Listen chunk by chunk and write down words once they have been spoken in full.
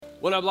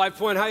What up, Life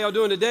Point? How y'all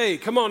doing today?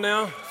 Come on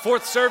now,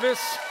 fourth service.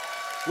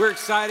 We're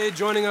excited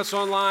joining us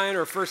online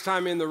or first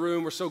time in the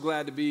room. We're so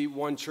glad to be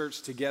one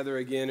church together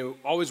again. And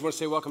always want to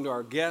say welcome to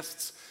our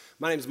guests.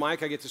 My name is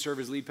Mike. I get to serve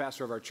as lead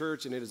pastor of our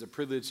church, and it is a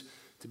privilege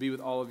to be with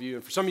all of you.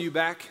 And for some of you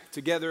back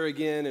together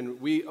again, and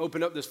we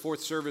opened up this fourth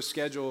service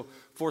schedule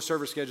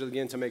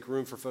again to make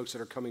room for folks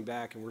that are coming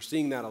back, and we're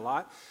seeing that a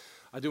lot.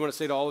 I do want to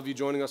say to all of you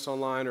joining us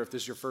online, or if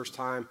this is your first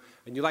time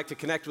and you'd like to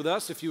connect with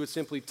us, if you would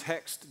simply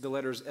text the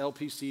letters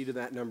LPC to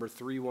that number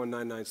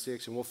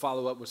 31996, and we'll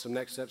follow up with some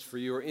next steps for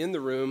you. Or in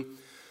the room,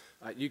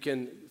 you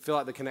can fill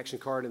out the connection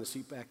card in the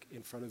seat back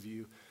in front of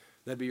you.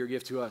 That'd be your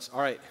gift to us. All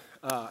right.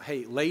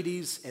 Hey,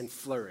 ladies and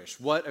flourish.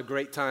 What a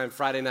great time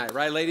Friday night,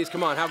 right, ladies?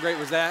 Come on, how great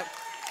was that?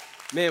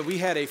 Man, we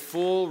had a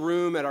full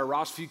room at our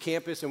Rossview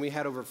campus, and we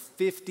had over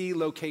 50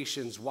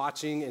 locations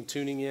watching and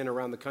tuning in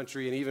around the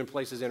country and even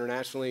places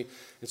internationally.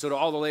 And so to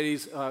all the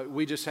ladies,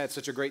 we just had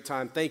such a great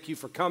time. Thank you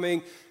for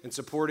coming and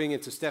supporting.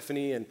 And to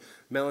Stephanie and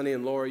Melanie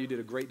and Laura, you did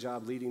a great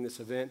job leading this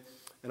event.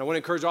 And I want to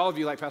encourage all of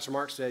you, like Pastor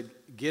Mark said,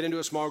 get into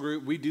a small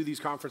group. We do these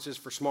conferences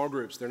for small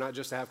groups. They're not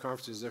just to have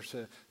conferences.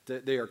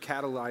 They are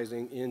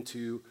catalyzing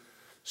into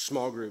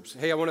small groups.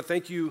 Hey, I want to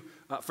thank you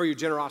for your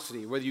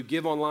generosity, whether you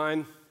give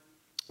online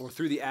or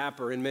through the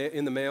app or in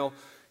the mail.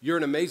 You're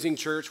an amazing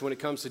church when it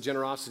comes to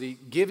generosity.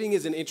 Giving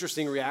is an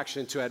interesting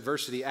reaction to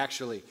adversity,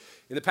 actually.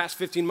 In the past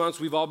 15 months,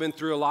 we've all been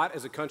through a lot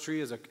as a country,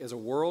 as a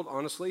world,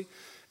 honestly.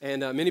 And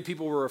many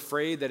people were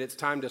afraid that it's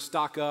time to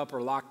stock up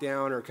or lock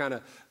down or kind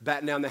of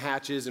batten down the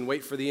hatches and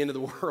wait for the end of the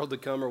world to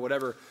come or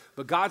whatever.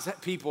 But God's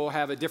people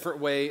have a different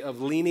way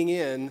of leaning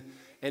in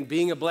and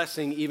being a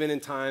blessing even in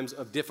times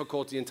of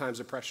difficulty and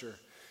times of pressure.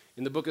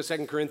 In the book of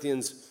 2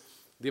 Corinthians,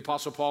 the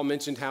Apostle Paul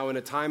mentioned how in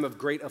a time of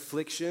great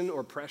affliction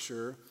or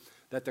pressure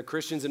that the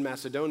Christians in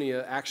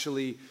Macedonia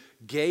actually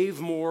gave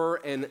more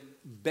and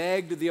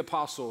begged the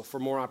apostle for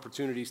more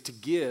opportunities to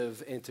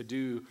give and to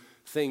do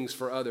things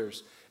for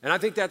others. And I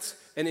think that's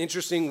an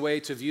interesting way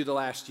to view the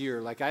last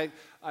year. Like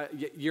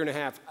year and a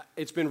half,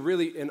 it's been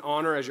really an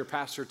honor as your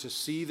pastor to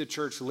see the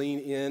church lean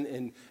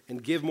in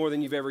and give more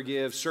than you've ever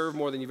given, serve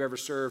more than you've ever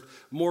served,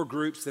 more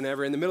groups than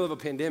ever. In the middle of a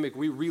pandemic,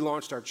 we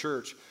relaunched our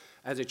church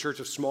as a church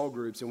of small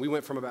groups, and we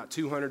went from about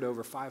 200 to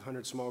over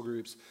 500 small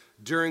groups.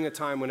 During a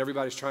time when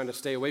everybody's trying to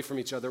stay away from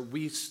each other,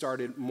 we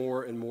started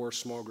more and more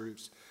small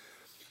groups.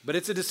 But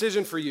it's a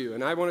decision for you,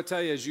 and I want to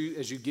tell you,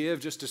 as you give,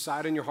 just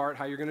decide in your heart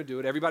how you're going to do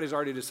it. Everybody's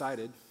already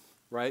decided,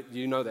 right?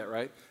 You know that,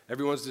 right?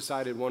 Everyone's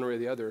decided one way or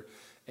the other.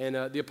 And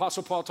the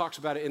Apostle Paul talks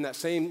about it in that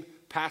same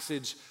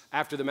passage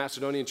after the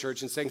Macedonian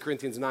church in 2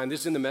 Corinthians 9.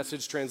 This is in the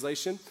Message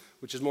translation,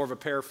 which is more of a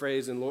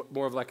paraphrase and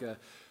more of like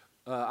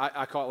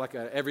I call it like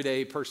an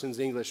everyday person's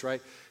English,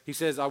 right? He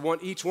says, I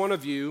want each one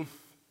of you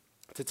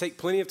to take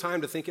plenty of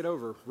time to think it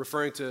over,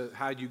 referring to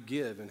how you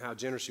give and how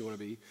generous you want to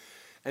be,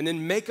 and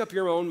then make up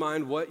your own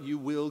mind what you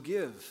will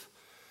give.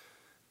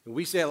 And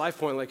we say at Life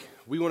Point, like,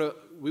 we want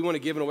to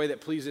give in a way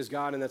that pleases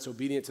God and that's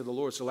obedient to the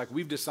Lord. So like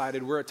we've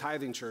decided we're a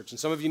tithing church, and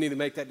some of you need to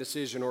make that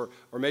decision, or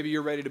maybe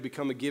you're ready to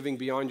become a giving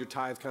beyond your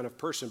tithe kind of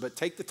person. But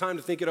take the time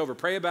to think it over.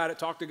 Pray about it,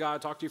 talk to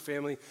God, talk to your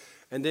family,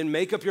 and then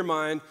make up your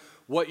mind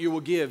what you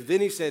will give. Then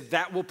he said,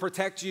 that will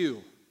protect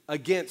you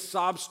against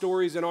sob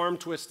stories and arm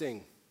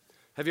twisting.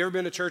 Have you ever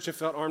been to church and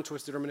felt arm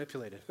twisted or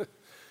manipulated?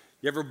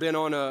 You ever been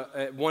on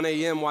at 1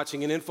 a.m.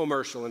 watching an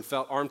infomercial and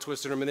felt arm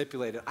twisted or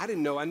manipulated? I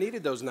didn't know I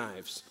needed those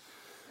knives,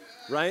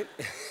 right?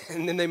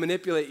 And then they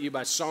manipulate you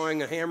by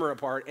sawing a hammer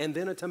apart and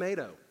then a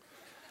tomato.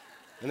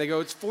 And they go,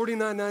 it's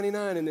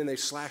 $49.99, and then they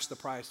slash the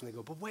price, and they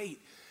go, but wait,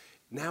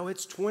 now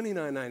it's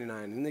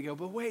 $29.99. And they go,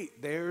 but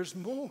wait, there's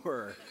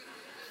more.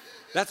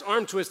 That's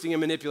arm twisting and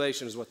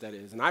manipulation is what that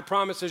is. And I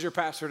promise as your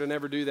pastor to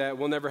never do that.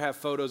 We'll never have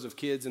photos of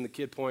kids in the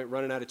kid point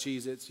running out of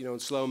Cheez-Its, in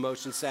slow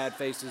motion, sad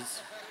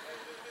faces.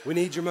 We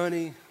need your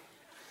money.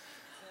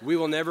 We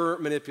will never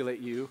manipulate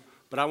you,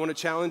 but I want to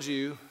challenge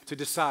you to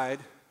decide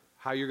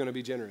how you're going to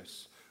be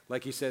generous.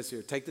 Like he says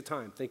here, take the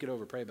time, think it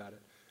over, pray about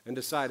it, and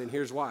decide. And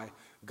here's why.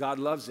 God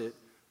loves it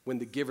when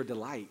the giver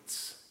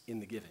delights in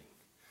the giving.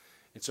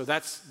 And so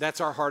that's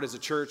our heart as a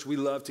church. We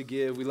love to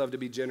give. We love to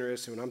be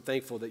generous. And I'm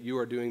thankful that you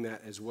are doing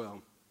that as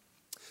well.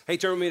 Hey,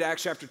 turn with me to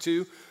Acts chapter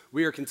 2.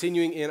 We are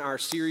continuing in our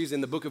series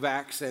in the book of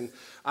Acts. And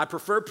I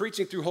prefer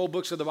preaching through whole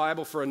books of the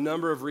Bible for a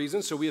number of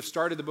reasons. So we have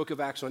started the book of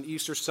Acts on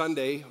Easter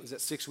Sunday. Was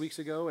that 6 weeks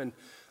ago? And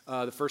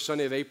the first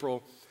Sunday of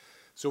April.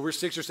 So we're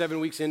 6 or 7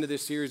 weeks into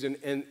this series,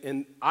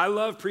 and I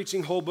love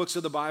preaching whole books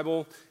of the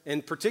Bible,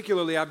 and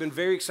particularly I've been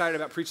very excited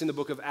about preaching the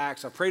book of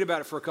Acts. I've prayed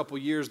about it for a couple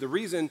years. The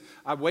reason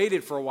I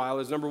waited for a while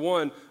is, number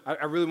one,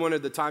 I really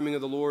wanted the timing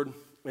of the Lord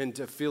and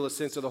to feel a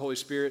sense of the Holy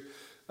Spirit.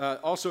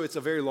 Also, it's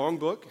a very long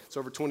book. It's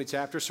over 20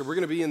 chapters, so we're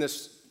going to be in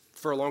this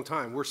for a long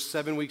time. We're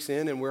 7 weeks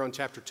in, and we're on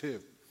chapter 2.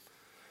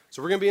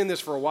 So we're going to be in this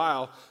for a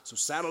while, so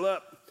saddle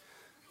up.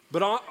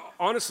 But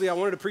honestly, I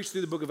wanted to preach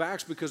through the book of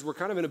Acts because we're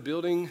kind of in a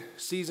building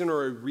season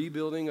or a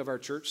rebuilding of our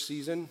church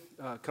season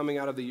coming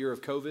out of the year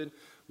of COVID.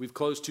 We've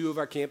closed 2 of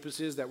our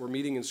campuses that were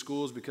meeting in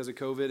schools because of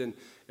COVID,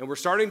 and we're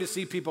starting to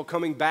see people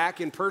coming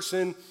back in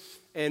person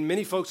and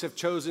many folks have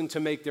chosen to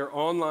make their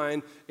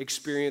online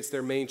experience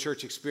their main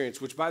church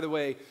experience, which, by the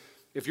way,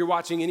 if you're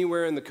watching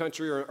anywhere in the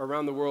country or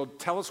around the world,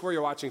 tell us where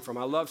you're watching from.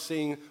 I love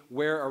seeing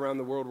where around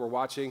the world we're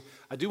watching.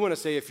 I do want to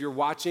say, if you're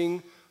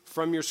watching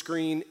from your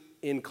screen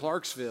in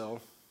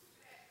Clarksville,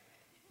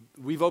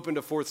 we've opened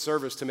a fourth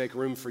service to make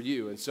room for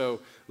you. And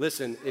so,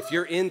 listen, if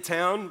you're in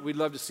town, we'd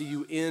love to see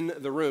you in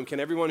the room. Can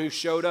everyone who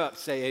showed up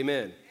say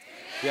amen? Amen.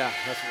 Yeah,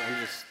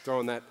 I'm just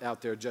throwing that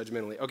out there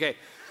judgmentally. Okay.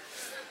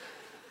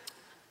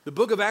 The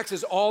book of Acts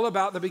is all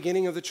about the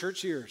beginning of the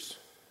church years.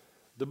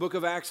 The book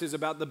of Acts is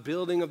about the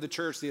building of the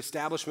church, the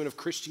establishment of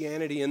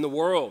Christianity in the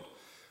world.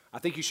 I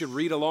think you should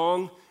read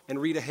along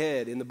and read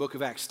ahead in the book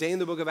of Acts. Stay in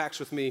the book of Acts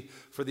with me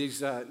for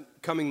these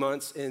coming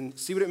months and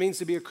see what it means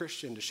to be a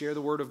Christian, to share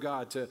the word of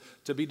God,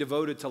 to be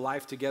devoted to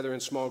life together in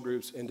small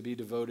groups, and to be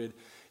devoted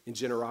in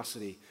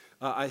generosity.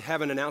 I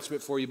have an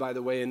announcement for you, by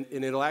the way, and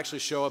it'll actually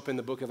show up in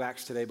the book of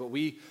Acts today, but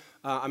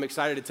I'm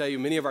excited to tell you,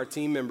 many of our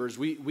team members,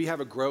 we have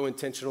a grow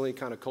intentionally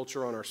kind of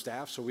culture on our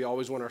staff, so we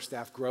always want our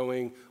staff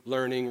growing,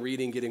 learning,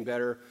 reading, getting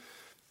better.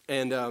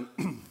 And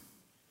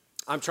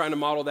I'm trying to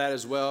model that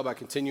as well by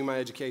continuing my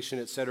education,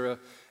 et cetera.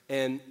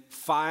 And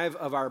 5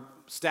 of our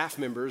staff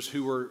members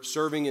who were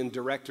serving in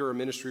director or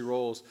ministry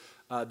roles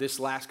this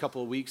last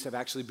couple of weeks have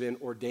actually been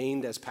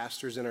ordained as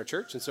pastors in our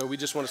church. And so we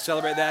just want to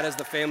celebrate that as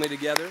the family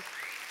together.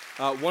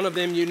 One of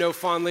them you know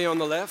fondly on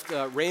the left,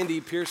 Randy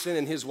Pearson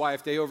and his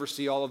wife, they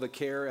oversee all of the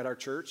care at our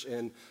church.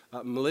 And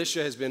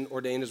Militia has been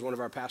ordained as one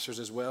of our pastors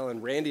as well.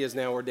 And Randy is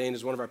now ordained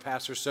as one of our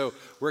pastors. So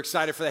we're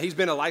excited for that. He's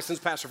been a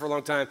licensed pastor for a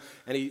long time,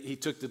 and he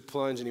took the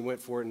plunge and he went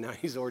for it, and now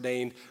he's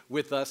ordained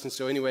with us. And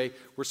so anyway,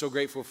 we're so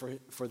grateful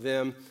for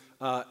them.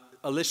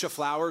 Alicia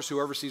Flowers, who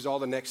oversees all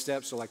the next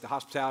steps, so like the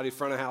hospitality,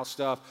 front of house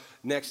stuff,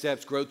 next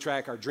steps, growth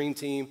track, our dream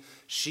team.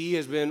 She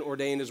has been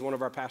ordained as one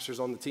of our pastors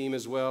on the team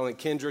as well. And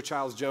Kendra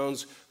Childs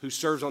Jones, who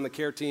serves on the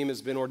care team,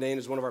 has been ordained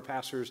as one of our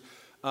pastors.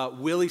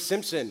 Willie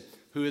Simpson,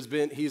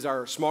 he's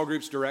our small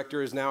groups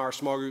director, is now our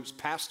small groups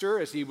pastor,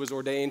 as he was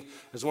ordained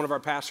as one of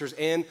our pastors.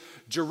 And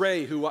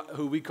Jeray,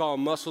 who we call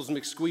Muscles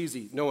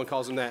McSqueezy. No one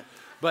calls him that,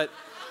 but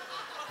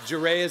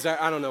Jeray is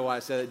I don't know why I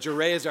said it.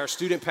 Jeray is our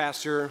student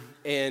pastor,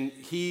 and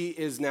he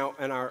is now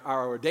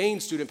our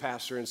ordained student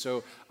pastor. And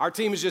so our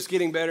team is just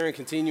getting better and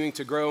continuing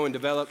to grow and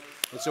develop.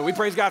 And so we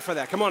praise God for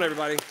that. Come on,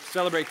 everybody,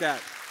 celebrate that.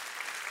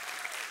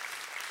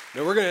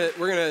 Now we're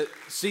gonna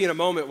see in a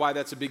moment why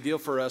that's a big deal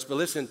for us. But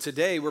listen,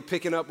 today we're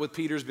picking up with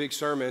Peter's big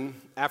sermon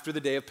after the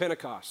day of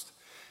Pentecost.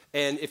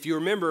 And if you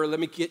remember,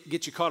 let me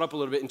get you caught up a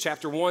little bit. In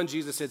chapter 1,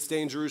 Jesus said,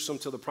 stay in Jerusalem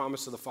till the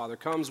promise of the Father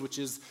comes, which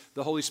is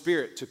the Holy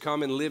Spirit, to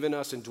come and live in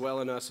us and dwell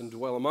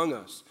among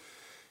us.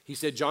 He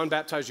said, John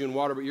baptized you in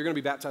water, but you're going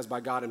to be baptized by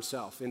God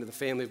himself into the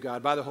family of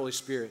God, by the Holy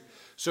Spirit.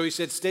 So he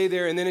said, stay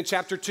there. And then in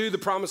chapter 2, the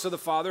promise of the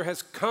Father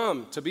has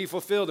come to be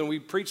fulfilled. And we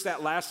preached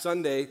that last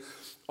Sunday.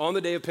 On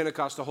the day of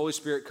Pentecost, the Holy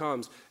Spirit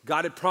comes.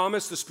 God had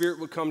promised the Spirit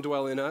would come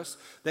dwell in us,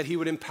 that he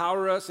would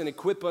empower us and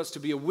equip us to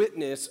be a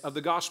witness of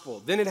the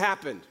gospel. Then it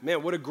happened.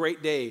 Man, what a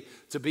great day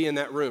to be in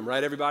that room,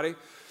 right, everybody?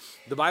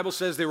 The Bible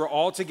says they were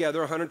all together,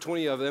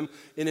 120 of them,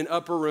 in an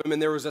upper room,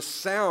 and there was a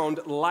sound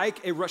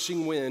like a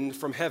rushing wind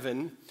from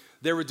heaven.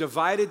 There were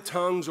divided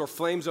tongues or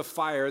flames of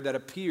fire that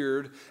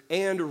appeared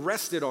and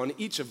rested on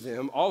each of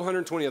them, all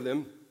 120 of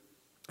them.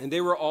 And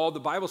they were all, the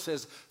Bible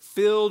says,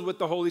 filled with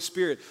the Holy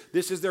Spirit.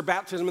 This is their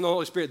baptism in the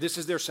Holy Spirit. This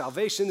is their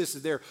salvation. This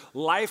is their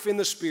life in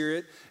the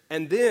Spirit.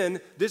 And then,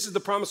 this is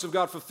the promise of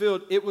God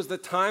fulfilled. It was the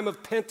time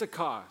of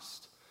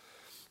Pentecost.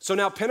 So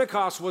now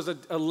Pentecost was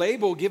a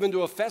label given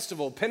to a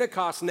festival.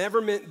 Pentecost never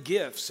meant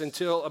gifts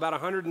until about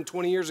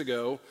 120 years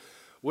ago,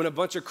 when a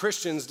bunch of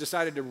Christians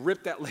decided to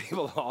rip that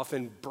label off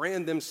and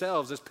brand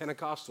themselves as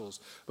Pentecostals.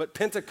 But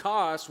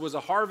Pentecost was a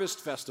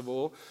harvest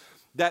festival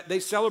that they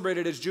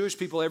celebrated as Jewish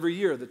people every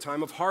year, the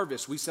time of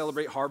harvest. We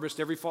celebrate harvest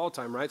every fall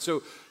time, right?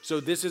 So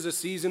this is a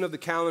season of the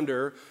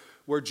calendar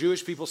where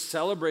Jewish people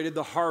celebrated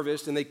the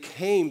harvest, and they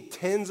came,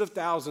 tens of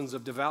thousands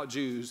of devout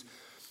Jews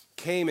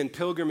came and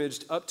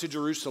pilgrimaged up to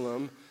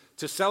Jerusalem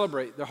to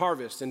celebrate the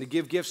harvest and to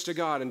give gifts to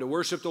God and to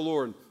worship the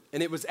Lord.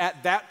 And it was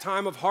at that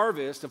time of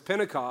harvest, of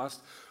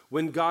Pentecost,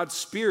 when God's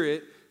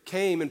Spirit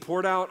came and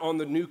poured out on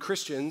the new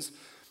Christians.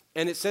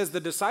 And it says the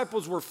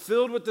disciples were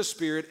filled with the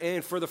Spirit,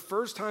 and for the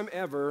first time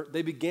ever,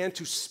 they began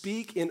to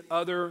speak in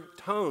other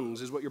tongues,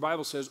 is what your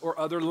Bible says, or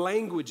other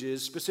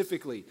languages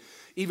specifically.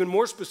 Even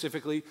more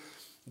specifically,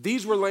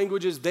 these were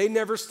languages they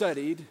never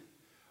studied,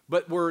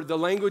 but were the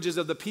languages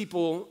of the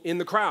people in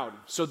the crowd.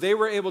 So they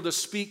were able to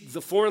speak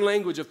the foreign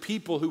language of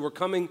people who were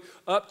coming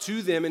up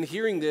to them and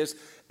hearing this,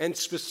 and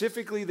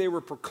specifically they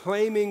were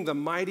proclaiming the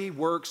mighty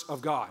works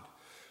of God.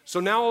 So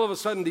now all of a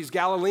sudden, these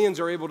Galileans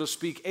are able to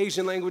speak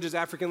Asian languages,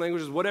 African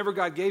languages, whatever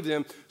God gave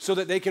them, so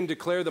that they can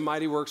declare the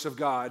mighty works of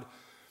God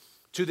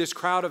to this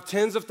crowd of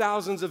tens of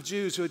thousands of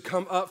Jews who had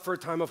come up for a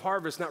time of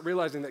harvest, not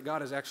realizing that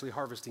God is actually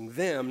harvesting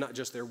them, not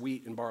just their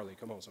wheat and barley.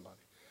 Come on, somebody.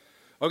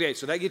 Okay,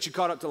 so that gets you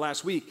caught up to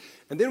last week.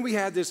 And then we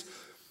had this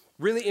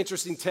really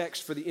interesting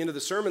text for the end of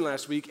the sermon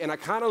last week, and I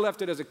kind of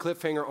left it as a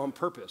cliffhanger on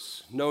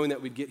purpose, knowing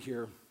that we'd get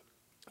here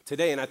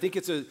today. And I think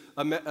it's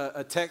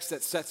a text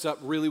that sets up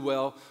really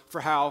well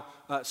for how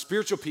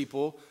spiritual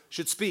people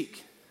should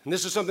speak. And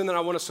this is something that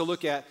I want us to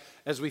look at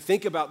as we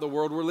think about the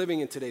world we're living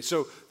in today.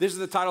 So this is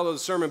the title of the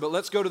sermon, but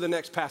let's go to the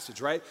next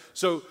passage, right?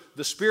 So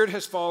the Spirit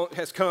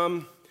has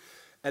come,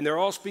 and they're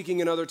all speaking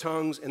in other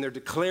tongues, and they're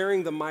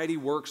declaring the mighty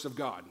works of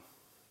God.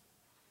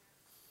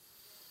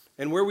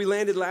 And where we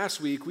landed last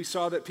week, we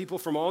saw that people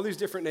from all these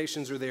different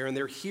nations are there, and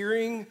they're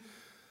hearing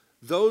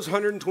those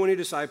 120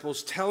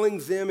 disciples telling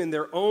them in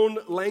their own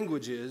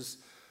languages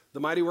the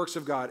mighty works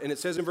of God. And it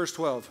says in verse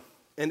 12,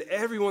 and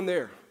everyone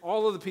there,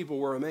 all of the people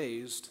were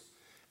amazed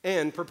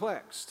and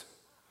perplexed.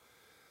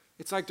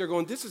 It's like they're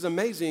going, this is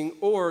amazing,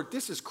 or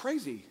this is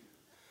crazy.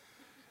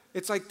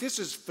 It's like this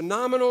is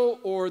phenomenal,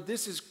 or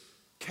this is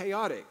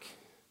chaotic.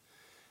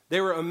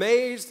 They were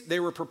amazed, they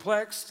were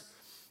perplexed,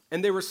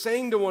 and they were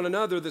saying to one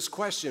another this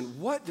question,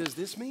 what does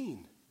this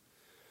mean?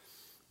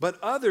 But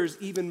others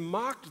even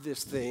mocked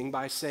this thing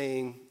by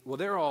saying, well,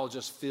 they're all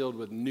just filled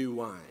with new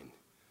wine.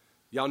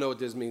 Y'all know what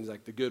this means,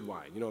 like the good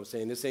wine. You know what I'm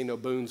saying? This ain't no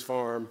Boone's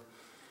Farm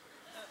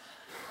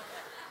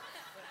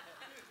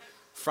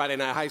Friday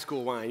night high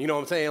school wine. You know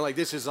what I'm saying? Like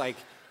this is like,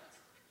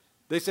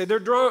 they said they're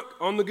drunk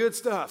on the good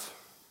stuff.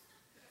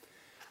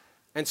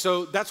 And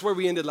so that's where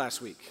we ended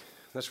last week.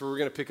 That's where we're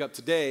going to pick up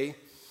today.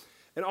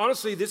 And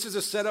honestly, this is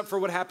a setup for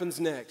what happens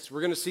next. We're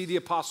going to see the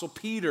Apostle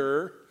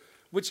Peter,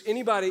 which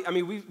anybody, I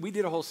mean, we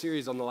did a whole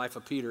series on the life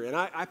of Peter, and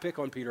I pick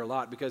on Peter a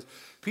lot because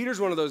Peter's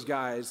one of those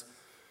guys.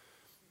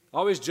 I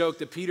always joke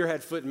that Peter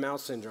had foot and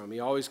mouth syndrome. He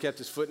always kept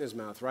his foot in his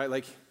mouth, right?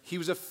 Like he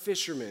was a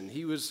fisherman.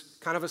 He was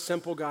kind of a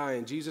simple guy,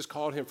 and Jesus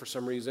called him for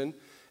some reason.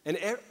 And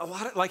a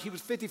lot of, like he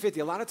was 50-50.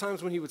 A lot of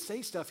times when he would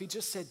say stuff, he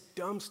just said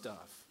dumb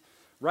stuff,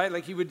 right?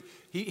 Like he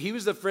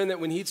was the friend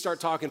that when he'd start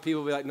talking,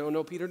 people would be like,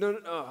 no, Peter, no.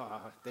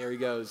 Oh, there he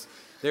goes,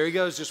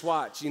 just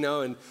watch, you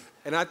know.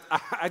 And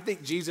I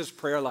think Jesus'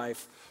 prayer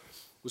life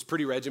was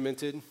pretty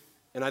regimented,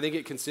 and I think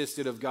it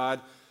consisted of God,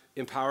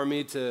 empower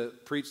me to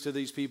preach to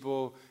these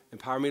people,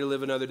 empower me to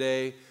live another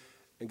day,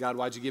 and God,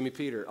 why'd you give me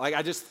Peter? Like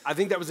I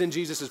think that was in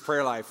Jesus'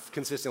 prayer life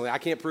consistently. I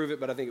can't prove it,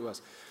 but I think it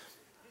was.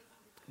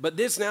 But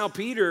this now,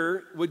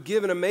 Peter would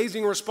give an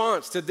amazing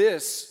response to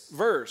this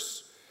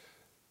verse.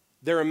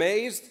 They're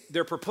amazed,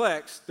 they're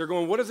perplexed, they're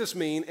going, what does this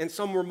mean? And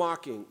some were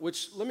mocking,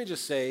 which let me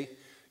just say,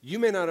 you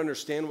may not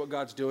understand what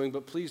God's doing,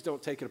 but please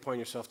don't take it upon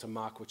yourself to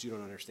mock what you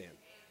don't understand.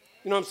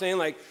 You know what I'm saying?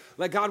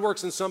 Like God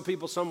works in some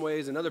people some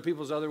ways and other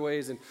people's other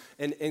ways.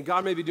 And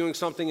God may be doing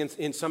something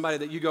in somebody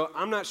that you go,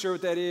 I'm not sure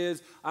what that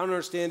is. I don't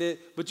understand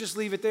it. But just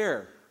leave it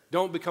there.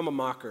 Don't become a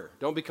mocker.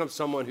 Don't become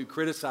someone who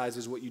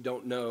criticizes what you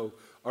don't know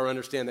or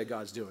understand that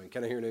God's doing.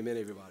 Can I hear an amen,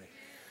 everybody?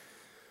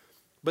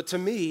 But to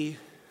me,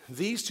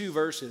 these two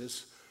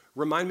verses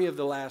remind me of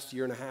the last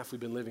year and a half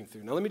we've been living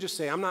through. Now, let me just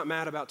say, I'm not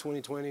mad about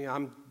 2020.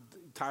 I'm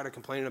tired of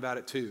complaining about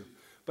it too.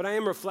 But I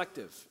am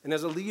reflective. And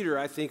as a leader,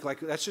 I think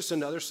like that's just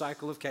another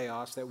cycle of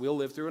chaos that we'll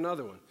live through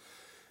another one.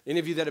 Any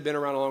of you that have been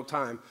around a long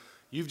time,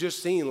 you've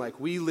just seen like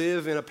we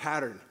live in a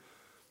pattern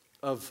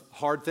of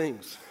hard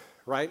things,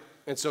 right?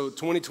 And so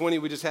 2020,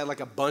 we just had like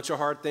a bunch of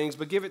hard things,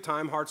 but give it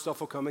time, hard stuff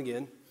will come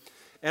again.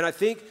 And I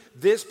think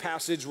this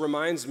passage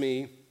reminds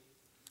me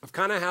of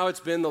kind of how it's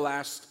been the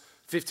last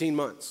 15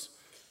 months.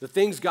 The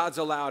things God's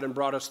allowed and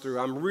brought us through.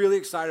 I'm really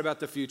excited about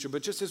the future,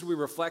 but just as we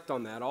reflect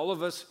on that, all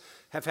of us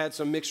have had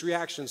some mixed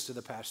reactions to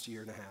the past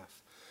year and a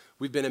half.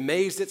 We've been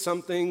amazed at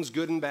some things,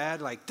 good and bad,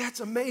 like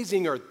that's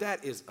amazing or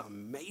that is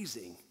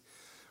amazing,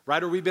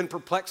 right? Or we've been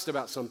perplexed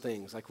about some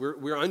things, like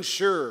we're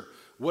unsure,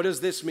 what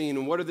does this mean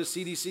and what are the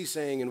CDC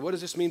saying and what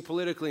does this mean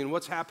politically and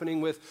what's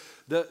happening with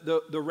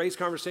the race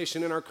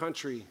conversation in our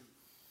country.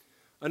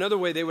 Another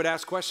way they would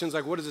ask questions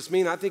like, what does this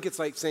mean? I think it's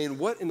like saying,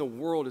 what in the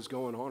world is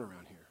going on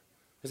around here?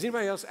 Has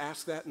anybody else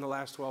asked that in the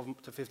last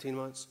 12 to 15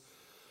 months?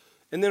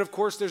 And then, of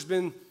course, there's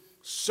been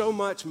so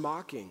much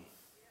mocking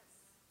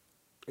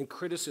and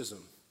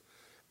criticism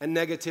and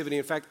negativity.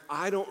 In fact,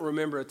 I don't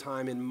remember a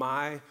time in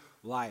my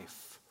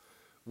life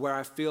where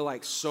I feel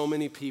like so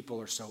many people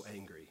are so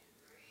angry,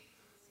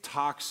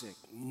 toxic,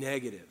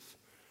 negative.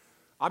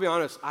 I'll be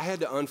honest, I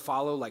had to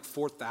unfollow like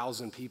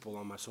 4,000 people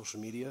on my social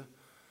media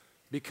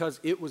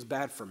because it was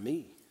bad for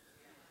me.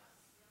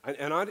 I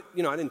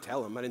didn't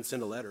tell them. I didn't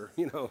send a letter,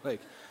 like,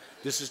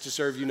 this is to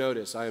serve you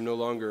notice. I am no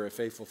longer a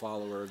faithful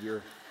follower of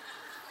your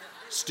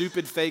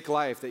stupid fake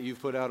life that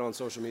you've put out on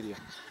social media.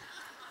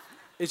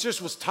 It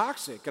just was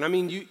toxic. And I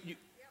mean,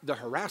 the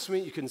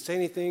harassment, you couldn't say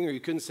anything or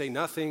you couldn't say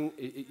nothing.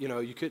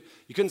 You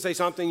couldn't say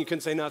something, you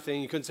couldn't say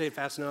nothing. You couldn't say it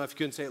fast enough, you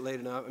couldn't say it late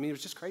enough. I mean, it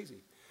was just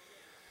crazy.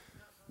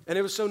 And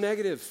it was so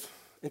negative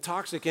and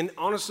toxic. And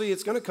honestly,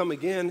 it's going to come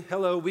again.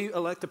 Hello, we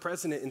elect the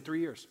president in 3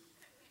 years.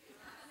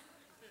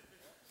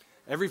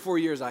 Every 4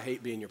 years, I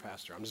hate being your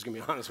pastor. I'm just going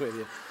to be honest with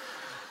you.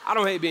 I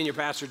don't hate being your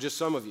pastor, just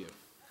some of you.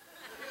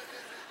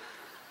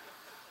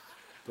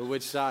 But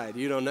which side?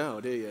 You don't know,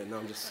 do you?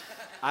 No,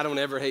 I don't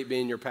ever hate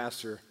being your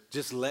pastor.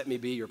 Just let me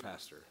be your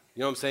pastor.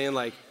 You know what I'm saying?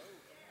 Like,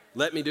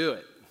 let me do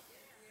it.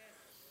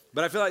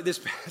 But I feel like this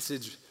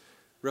passage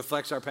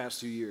reflects our past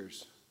 2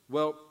 years.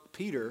 Well,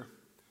 Peter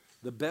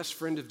the best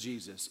friend of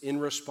Jesus, in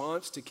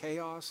response to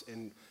chaos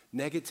and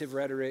negative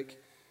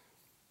rhetoric,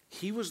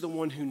 he was the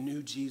one who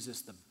knew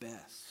Jesus the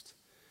best.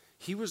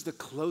 He was the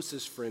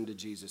closest friend to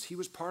Jesus. He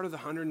was part of the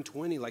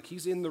 120. Like,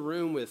 he's in the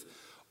room with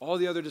all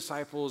the other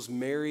disciples,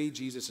 Mary,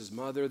 Jesus'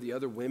 mother, the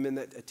other women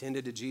that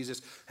attended to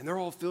Jesus, and they're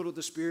all filled with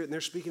the Spirit, and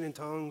they're speaking in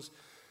tongues.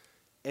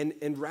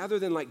 And rather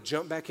than like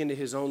jump back into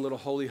his own little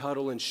holy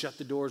huddle and shut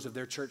the doors of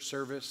their church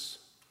service,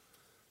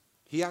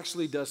 he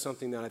actually does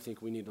something that I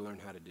think we need to learn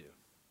how to do.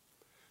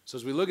 So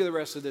as we look at the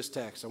rest of this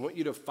text, I want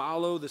you to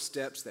follow the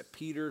steps that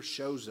Peter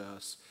shows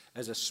us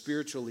as a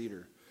spiritual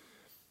leader.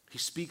 He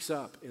speaks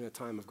up in a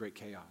time of great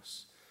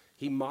chaos.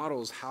 He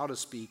models how to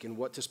speak and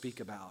what to speak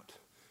about.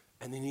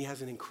 And then he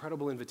has an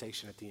incredible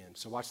invitation at the end.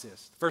 So watch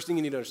this. The first thing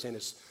you need to understand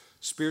is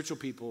spiritual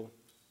people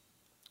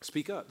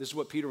speak up. This is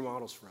what Peter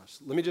models for us.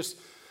 Let me just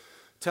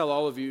tell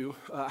all of you,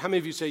 how many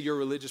of you say you're a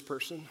religious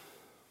person?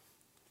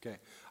 Okay.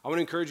 I want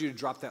to encourage you to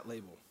drop that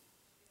label.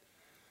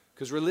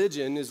 Because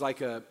religion is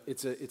like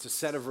it's a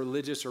set of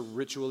religious or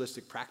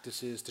ritualistic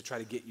practices to try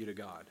to get you to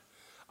God.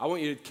 I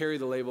want you to carry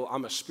the label,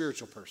 I'm a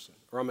spiritual person,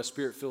 or I'm a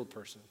spirit-filled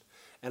person.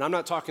 And I'm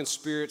not talking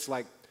spirits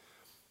like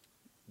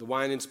the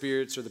wine and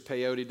spirits or the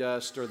peyote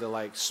dust or the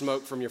like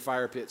smoke from your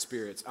fire pit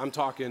spirits. I'm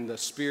talking the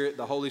Spirit,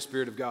 the Holy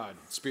Spirit of God,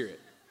 Spirit.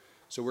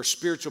 So we're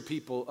spiritual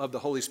people of the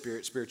Holy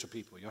Spirit, spiritual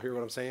people. Y'all hear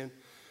what I'm saying?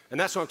 And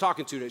that's what I'm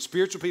talking to today.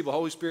 Spiritual people,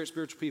 Holy Spirit,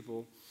 spiritual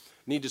people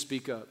need to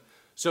speak up.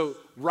 So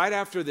right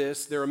after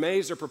this, they're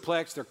amazed, they're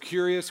perplexed, they're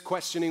curious,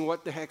 questioning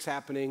what the heck's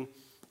happening,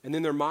 and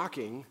then they're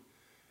mocking.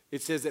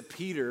 It says that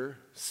Peter,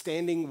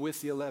 standing with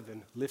the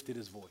 11, lifted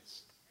his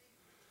voice.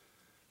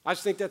 I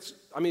just think it's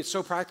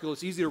so practical.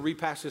 It's easy to read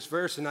past this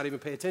verse and not even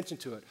pay attention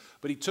to it.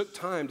 But he took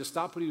time to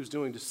stop what he was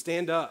doing, to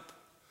stand up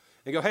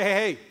and go,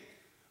 hey,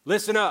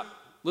 listen up.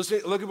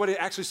 Listen, look at what he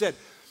actually said.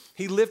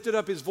 He lifted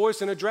up his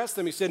voice and addressed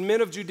them. He said, men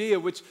of Judea,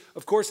 which,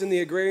 of course, in the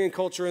agrarian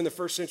culture in the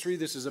first century,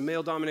 this is a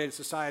male-dominated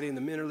society, and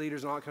the men are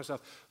leaders and all that kind of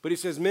stuff. But he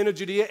says, men of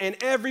Judea and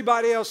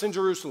everybody else in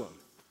Jerusalem.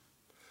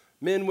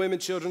 Men, women,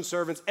 children,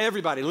 servants,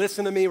 everybody.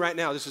 Listen to me right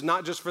now. This is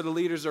not just for the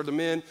leaders or the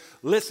men.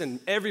 Listen,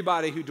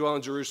 everybody who dwell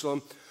in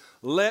Jerusalem,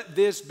 let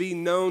this be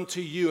known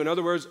to you. In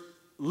other words,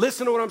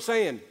 listen to what I'm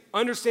saying.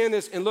 Understand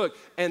this and look,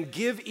 and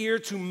give ear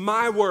to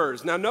my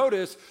words. Now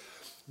notice,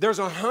 there's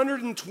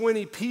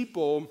 120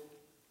 people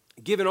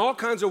giving all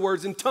kinds of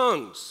words in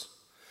tongues.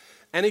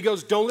 And he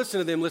goes, don't listen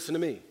to them, listen to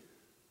me.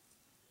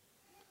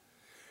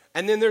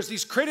 And then there's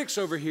these critics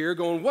over here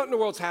going, what in the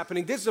world's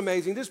happening? This is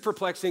amazing, this is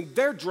perplexing,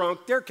 they're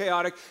drunk, they're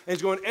chaotic. And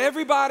he's going,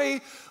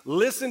 everybody,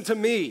 listen to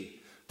me.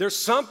 There's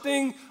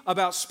something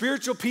about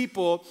spiritual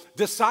people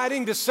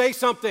deciding to say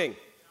something.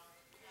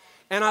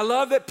 And I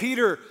love that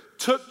Peter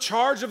took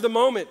charge of the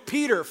moment.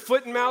 Peter,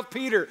 foot and mouth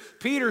Peter.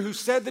 Peter, who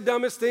said the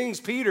dumbest things.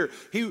 Peter,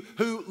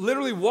 who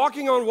literally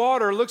walking on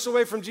water looks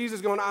away from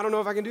Jesus going, I don't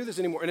know if I can do this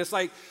anymore. And it's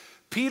like,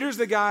 Peter's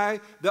the guy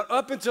that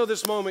up until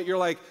this moment, you're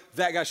like,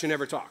 that guy should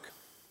never talk.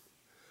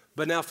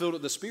 But now filled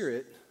with the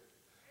Spirit,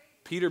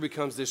 Peter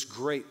becomes this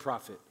great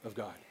prophet of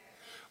God.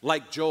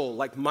 Like Joel,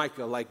 like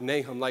Micah, like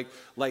Nahum,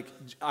 like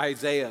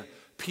Isaiah.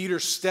 Peter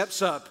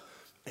steps up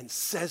and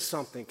says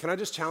something. Can I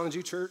just challenge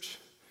you, church?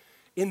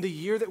 In the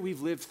year that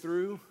we've lived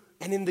through,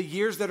 and in the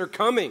years that are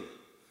coming,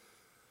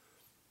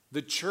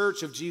 the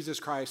church of Jesus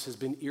Christ has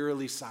been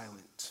eerily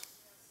silent.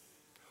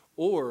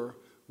 Or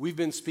we've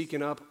been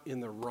speaking up in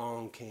the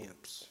wrong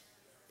camps.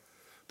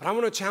 But I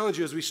want to challenge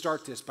you as we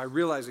start this by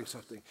realizing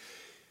something.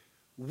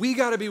 We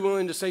got to be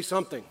willing to say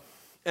something.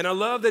 And I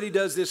love that he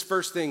does this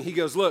first thing. He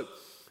goes, look,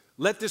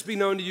 let this be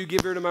known to you,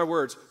 give ear to my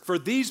words. For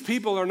these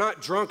people are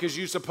not drunk as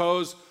you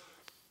suppose,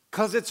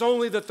 because it's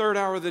only the third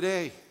hour of the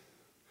day.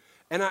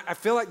 And I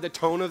feel like the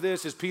tone of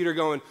this is Peter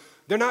going,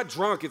 they're not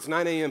drunk, it's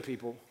 9 a.m.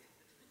 people.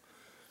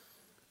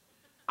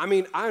 I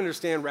mean, I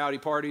understand rowdy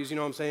parties, you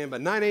know what I'm saying,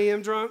 but 9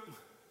 a.m. drunk,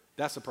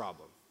 that's a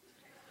problem.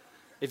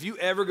 If you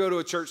ever go to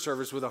a church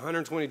service with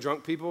 120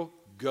 drunk people,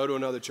 go to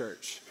another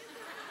church.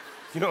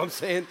 You know what I'm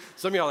saying?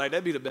 Some of y'all are like,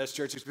 that'd be the best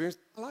church experience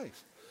of my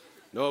life.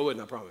 No, it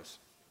wouldn't, I promise.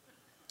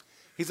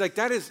 He's like,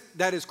 that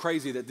is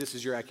crazy that this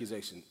is your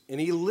accusation. And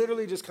he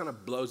literally just kind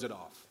of blows it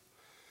off.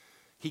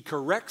 He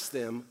corrects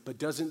them, but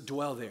doesn't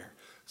dwell there.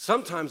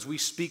 Sometimes we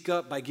speak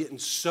up by getting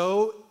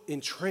so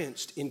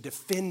entrenched in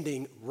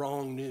defending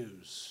wrong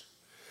news.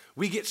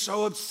 We get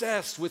so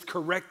obsessed with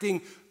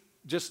correcting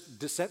just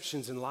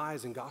deceptions and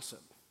lies and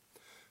gossip.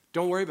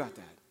 Don't worry about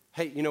that.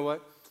 Hey, you know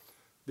what?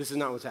 This is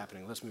not what's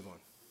happening. Let's move on.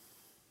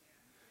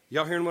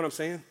 Y'all hearing what I'm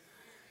saying?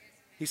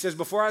 He says,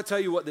 before I tell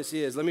you what this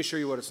is, let me show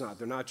you what it's not.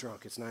 They're not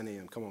drunk. It's 9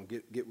 a.m. Come on,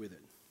 get with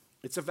it.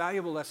 It's a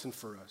valuable lesson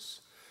for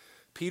us.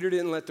 Peter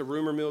didn't let the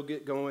rumor mill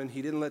get going.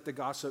 He didn't let the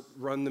gossip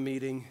run the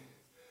meeting.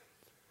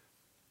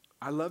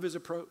 I love his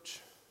approach.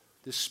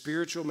 This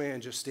spiritual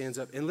man just stands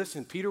up. And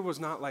listen, Peter was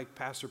not like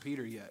Pastor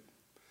Peter yet.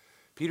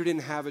 Peter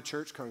didn't have a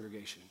church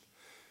congregation.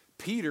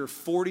 Peter,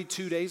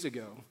 42 days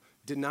ago,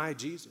 denied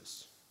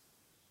Jesus.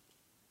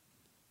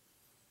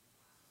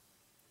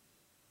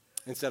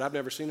 And said, I've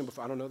never seen him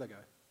before. I don't know that guy.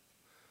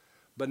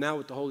 But now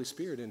with the Holy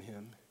Spirit in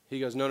him, he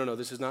goes, no,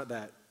 this is not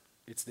that.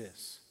 It's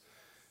this.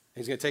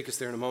 He's going to take us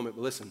there in a moment,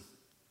 but listen,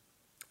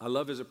 I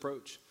love his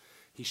approach.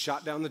 He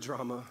shot down the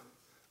drama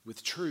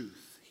with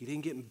truth. He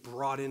didn't get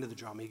brought into the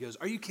drama. He goes,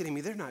 are you kidding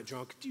me? They're not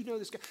drunk. Do you know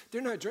this guy?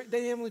 They're not drunk.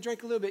 They only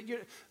drank a little bit.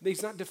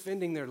 He's not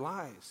defending their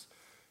lies.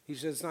 He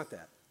says, it's not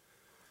that.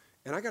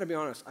 And I got to be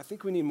honest, I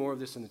think we need more of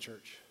this in the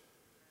church.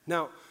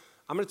 Now,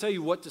 I'm going to tell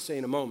you what to say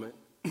in a moment,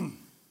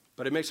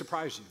 but it may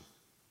surprise you.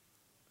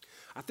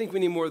 I think we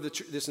need more of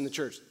this in the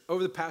church.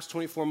 Over the past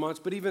 24 months,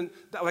 but even,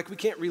 we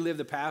can't relive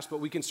the past, but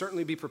we can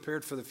certainly be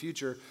prepared for the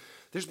future.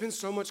 There's been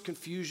so much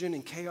confusion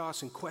and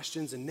chaos and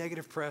questions and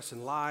negative press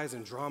and lies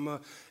and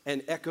drama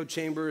and echo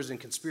chambers and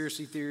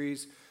conspiracy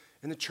theories,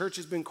 and the church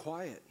has been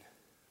quiet.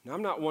 Now,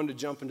 I'm not one to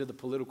jump into the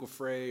political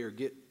fray or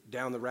get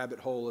down the rabbit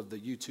hole of the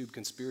YouTube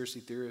conspiracy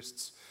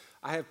theorists.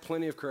 I have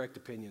plenty of correct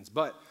opinions,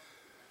 but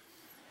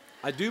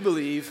I do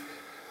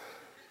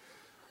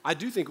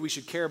think we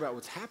should care about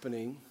what's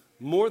happening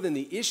more than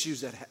the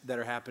issues that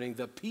are happening,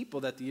 the people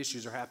that the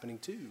issues are happening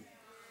to.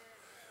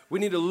 We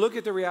need to look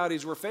at the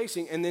realities we're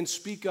facing and then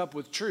speak up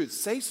with truth.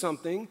 Say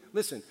something.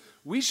 Listen,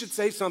 we should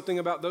say something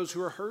about those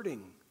who are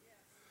hurting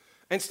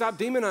and stop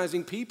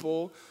demonizing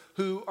people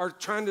who are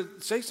trying to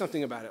say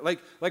something about it.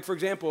 Like for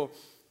example,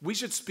 we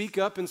should speak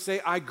up and say,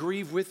 I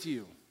grieve with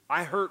you.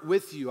 I hurt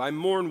with you. I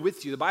mourn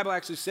with you. The Bible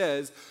actually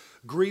says,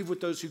 grieve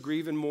with those who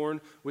grieve and mourn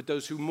with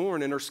those who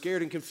mourn and are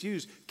scared and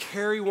confused.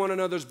 Carry one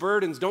another's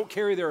burdens. Don't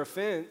carry their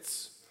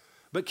offense,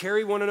 but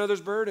carry one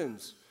another's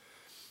burdens.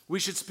 We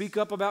should speak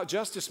up about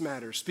justice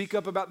matters. Speak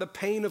up about the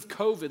pain of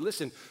COVID.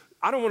 Listen,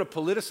 I don't want to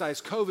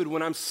politicize COVID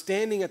when I'm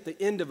standing at the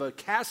end of a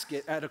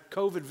casket at a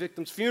COVID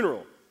victim's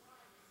funeral.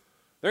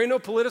 There ain't no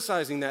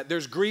politicizing that.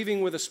 There's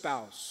grieving with a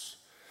spouse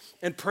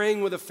and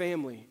praying with a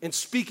family and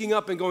speaking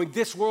up and going,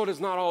 this world is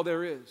not all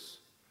there is.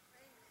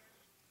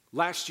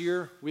 Last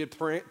year, we had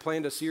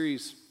planned a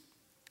series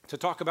to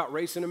talk about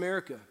race in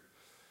America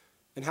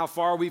and how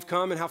far we've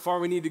come and how far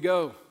we need to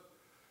go.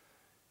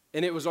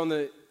 And it was on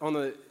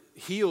the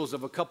heels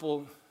of a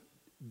couple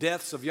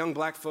deaths of young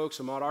black folks,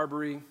 Ahmaud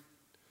Arbery,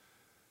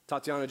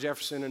 Tatiana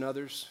Jefferson, and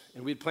others.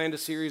 And we had planned a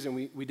series, and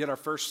we did our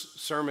first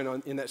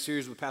sermon in that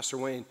series with Pastor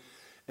Wayne.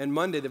 And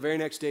Monday, the very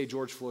next day,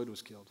 George Floyd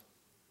was killed.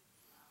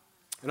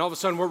 And all of a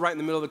sudden, we're right in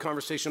the middle of the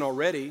conversation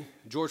already.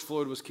 George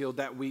Floyd was killed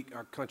that week.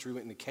 Our country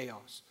went into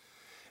chaos.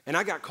 And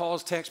I got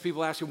calls, texts,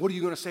 people asking, what are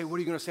you going to say? What are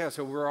you going to say? I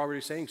said, we're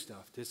already saying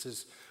stuff.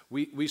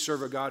 We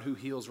serve a God who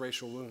heals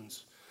racial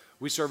wounds.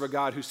 We serve a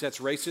God who sets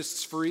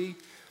racists free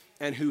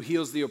and who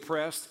heals the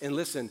oppressed. And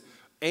listen,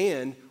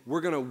 and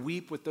we're going to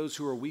weep with those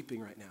who are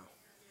weeping right now.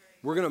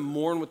 We're going to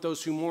mourn with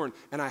those who mourn.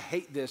 And I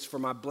hate this for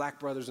my black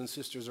brothers and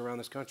sisters around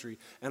this country,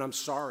 and I'm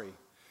sorry.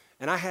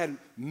 And I had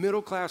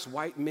middle-class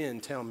white men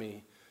tell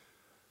me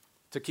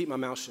to keep my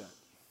mouth shut.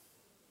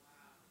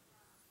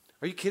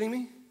 Are you kidding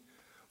me?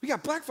 We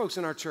got black folks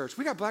in our church.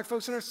 We got black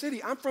folks in our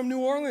city. I'm from New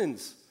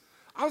Orleans.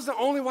 I was the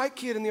only white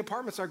kid in the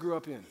apartments I grew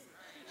up in.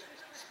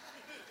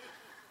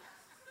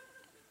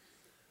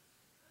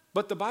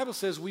 But the Bible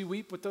says we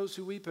weep with those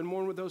who weep and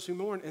mourn with those who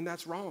mourn, and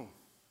that's wrong.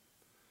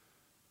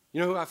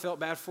 You know who I felt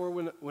bad for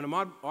when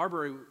Ahmaud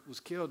Arbery was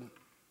killed?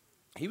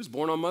 He was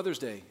born on Mother's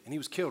Day, and he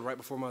was killed right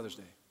before Mother's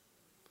Day.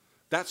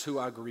 That's who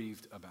I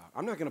grieved about.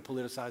 I'm not going to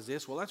politicize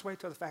this. Well, let's wait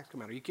till the facts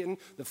come out. Are you kidding?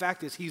 The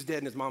fact is he's dead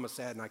and his mama's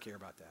sad, and I care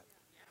about that.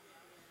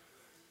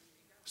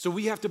 So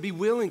we have to be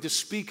willing to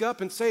speak up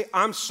and say,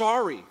 I'm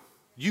sorry.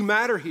 You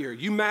matter here.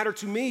 You matter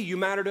to me. You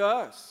matter to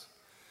us.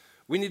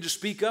 We need to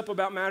speak up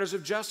about matters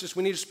of justice.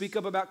 We need to speak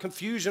up about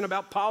confusion,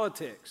 about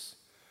politics.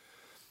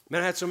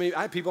 Man,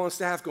 I had people on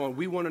staff going,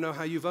 we want to know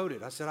how you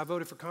voted. I said, I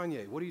voted for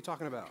Kanye. What are you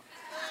talking about?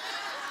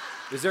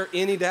 Is there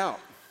any doubt?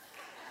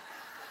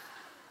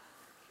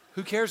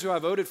 Who cares who I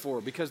voted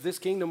for? Because this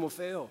kingdom will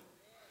fail.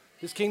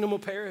 This kingdom will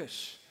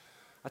perish.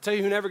 I tell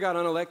you who never got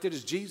unelected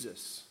is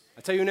Jesus.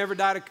 I tell you who never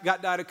died of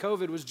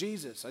COVID was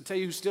Jesus. I tell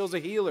you who still's a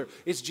healer,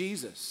 it's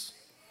Jesus.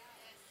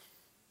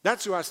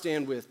 That's who I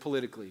stand with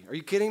politically. Are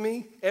you kidding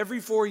me?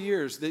 Every 4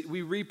 years,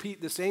 we repeat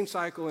the same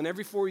cycle, and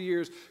every 4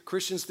 years,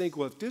 Christians think,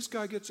 well, if this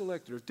guy gets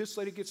elected or if this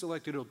lady gets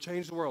elected, it'll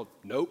change the world.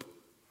 Nope.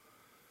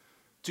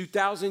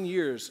 2,000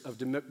 years of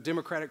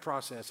democratic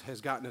process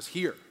has gotten us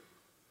here.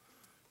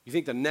 You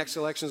think the next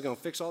election is going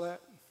to fix all that?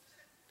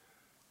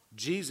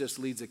 Jesus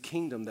leads a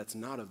kingdom that's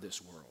not of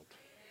this world.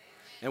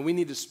 And we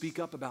need to speak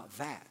up about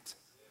that.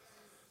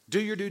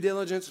 Do your due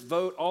diligence,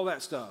 vote, all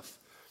that stuff.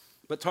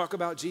 But talk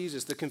about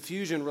Jesus, the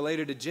confusion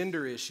related to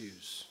gender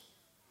issues.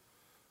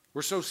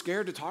 We're so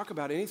scared to talk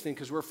about anything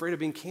because we're afraid of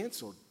being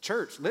canceled.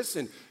 Church,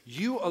 listen,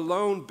 you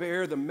alone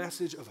bear the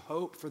message of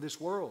hope for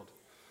this world.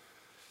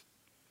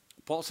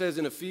 Paul says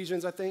in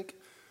Ephesians, I think,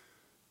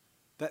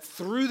 that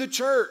through the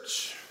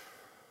church,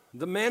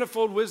 the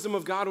manifold wisdom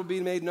of God will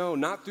be made known,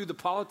 not through the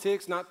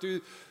politics, not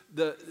through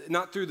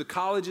the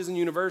colleges and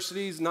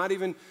universities, not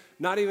even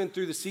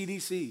through the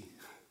CDC.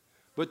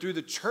 But through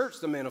the church,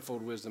 the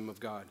manifold wisdom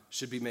of God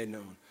should be made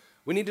known.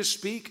 We need to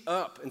speak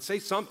up and say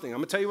something. I'm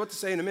going to tell you what to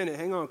say in a minute.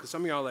 Hang on, because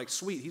some of y'all are like,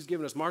 sweet, he's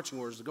giving us marching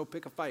orders to go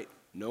pick a fight.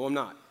 No, I'm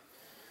not.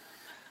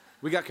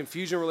 We got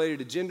confusion related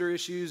to gender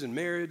issues and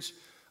marriage.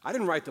 I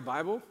didn't write the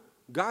Bible.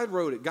 God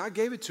wrote it. God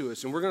gave it to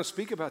us, and we're going to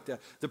speak about that.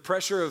 The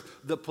pressure of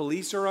the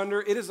police are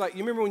under. It is like, you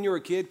remember when you were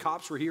a kid,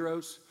 cops were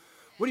heroes?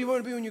 What do you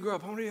want to be when you grow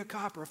up? I want to be a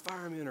cop or a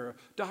fireman or a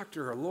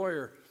doctor or a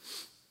lawyer.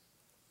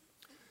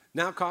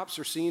 Now cops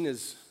are seen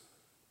as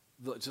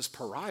just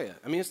pariah.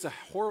 I mean, it's the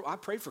horrible. I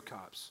pray for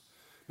cops.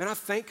 Man, I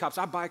thank cops.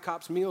 I buy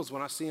cops meals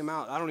when I see them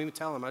out. I don't even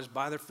tell them. I just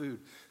buy their food.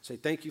 Say,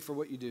 thank you for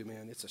what you do,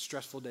 man. It's a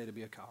stressful day to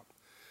be a cop.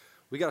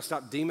 We got to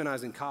stop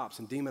demonizing cops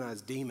and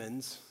demonize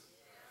demons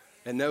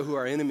and know who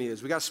our enemy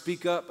is. We got to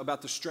speak up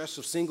about the stress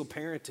of single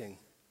parenting,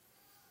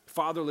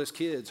 fatherless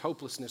kids,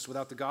 hopelessness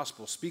without the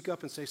gospel. Speak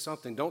up and say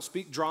something. Don't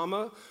speak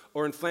drama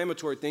or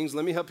inflammatory things.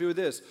 Let me help you with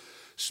this.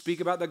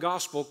 Speak about the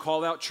gospel.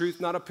 Call out truth,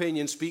 not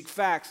opinion. Speak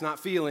facts, not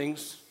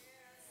feelings.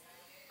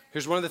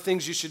 Here's one of the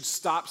things you should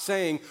stop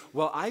saying.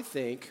 Well, I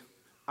think.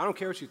 I don't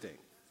care what you think.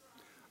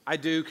 I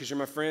do because you're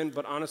my friend,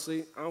 but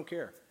honestly, I don't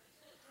care.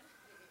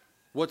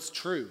 What's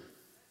true?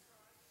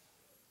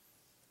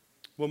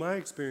 Well, my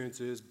experience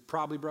is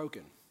probably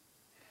broken.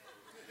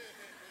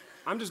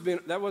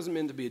 That wasn't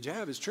meant to be a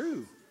jab. It's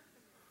true.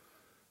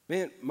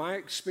 Man, my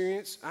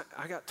experience,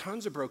 I got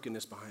tons of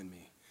brokenness behind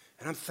me.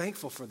 And I'm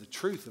thankful for the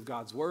truth of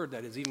God's word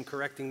that is even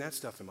correcting that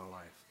stuff in my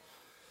life.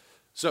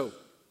 So,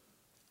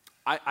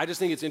 I just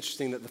think it's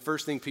interesting that the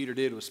first thing Peter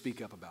did was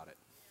speak up about it.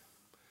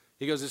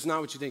 He goes, it's not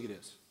what you think it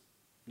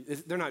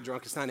is. They're not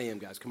drunk. It's 9 a.m.,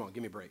 guys. Come on,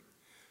 give me a break.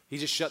 He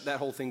just shut that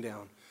whole thing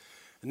down.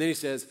 And then he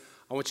says,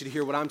 I want you to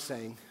hear what I'm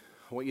saying.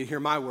 I want you to hear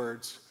my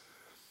words.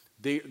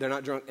 They're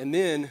not drunk. And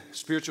then,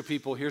 spiritual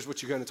people, here's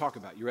what you're going to talk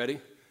about. You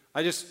ready?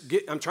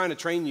 I'm trying to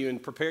train you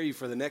and prepare you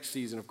for the next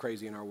season of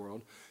crazy in our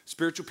world.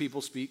 Spiritual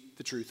people speak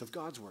the truth of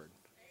God's word.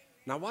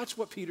 Now watch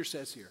what Peter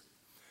says here.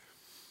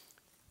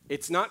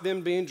 It's not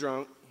them being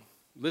drunk.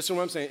 Listen to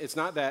what I'm saying. It's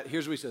not that.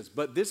 Here's what he says.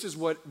 But this is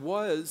what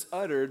was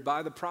uttered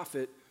by the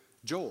prophet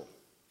Joel.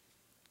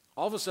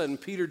 All of a sudden,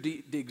 Peter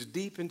digs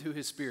deep into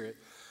his spirit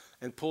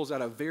and pulls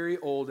out a very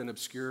old and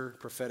obscure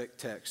prophetic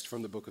text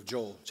from the book of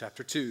Joel,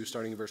 chapter 2,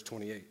 starting in verse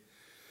 28.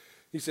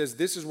 He says,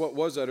 this is what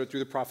was uttered through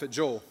the prophet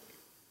Joel.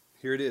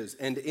 Here it is.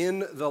 And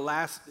in the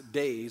last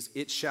days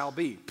it shall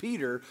be.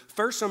 Peter,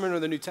 first sermon of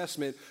the New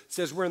Testament,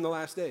 says we're in the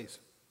last days.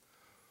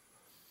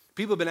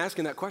 People have been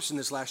asking that question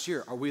this last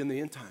year. Are we in the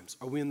end times?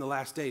 Are we in the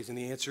last days? And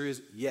the answer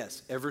is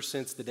yes. Ever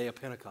since the day of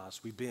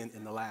Pentecost, we've been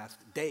in the last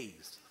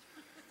days.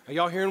 Are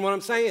y'all hearing what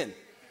I'm saying?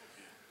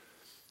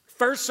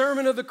 First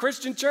sermon of the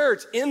Christian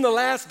church. In the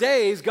last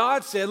days,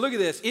 God said, look at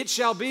this. It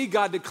shall be,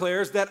 God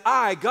declares, that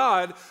I,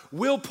 God,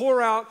 will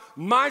pour out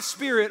my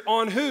spirit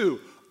on who?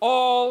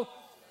 All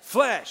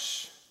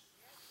flesh.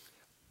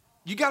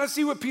 You got to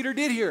see what Peter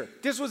did here.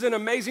 This was an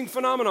amazing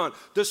phenomenon.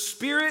 The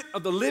Spirit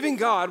of the living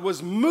God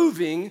was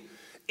moving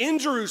in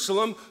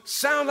Jerusalem,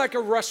 sound like a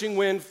rushing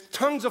wind,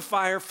 tongues of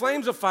fire,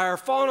 flames of fire,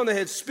 falling on the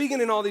head,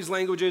 speaking in all these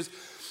languages.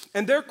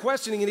 And they're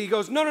questioning it. He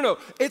goes, no.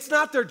 It's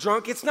not they're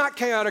drunk. It's not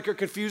chaotic or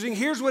confusing.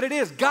 Here's what it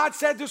is. God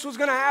said this was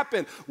going to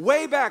happen.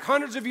 Way back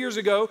hundreds of years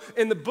ago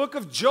in the book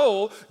of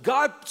Joel,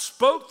 God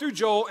spoke through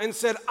Joel and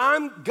said,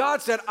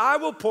 God said, I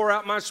will pour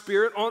out my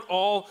spirit on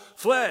all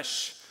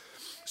flesh.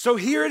 So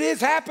here it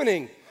is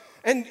happening.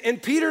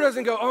 And Peter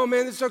doesn't go, oh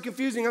man, this is so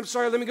confusing. I'm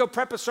sorry, let me go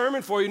prep a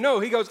sermon for you. No,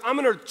 he goes, I'm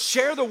going to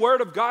share the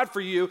word of God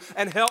for you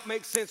and help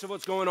make sense of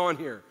what's going on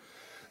here.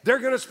 They're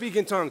going to speak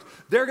in tongues.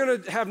 They're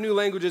going to have new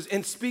languages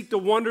and speak the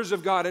wonders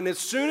of God. And as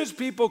soon as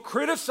people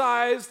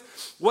criticized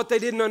what they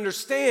didn't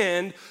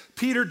understand,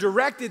 Peter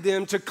directed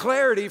them to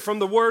clarity from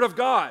the word of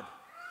God.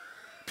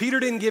 Peter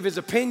didn't give his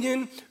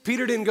opinion.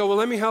 Peter didn't go, well,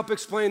 let me help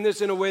explain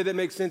this in a way that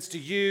makes sense to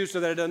you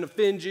so that it doesn't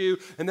offend you,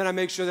 and then I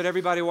make sure that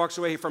everybody walks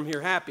away from here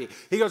happy.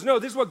 He goes, no,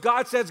 this is what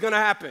God said is going to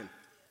happen.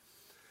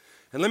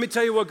 And let me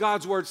tell you what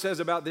God's word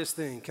says about this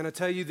thing. Can I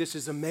tell you this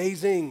is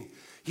amazing?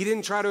 He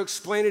didn't try to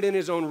explain it in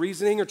his own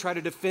reasoning or try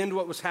to defend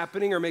what was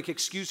happening or make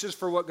excuses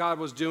for what God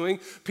was doing.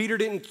 Peter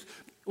didn't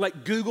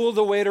Google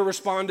the way to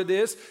respond to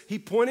this. He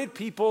pointed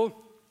people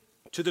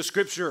to the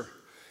scripture.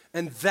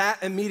 And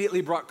that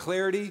immediately brought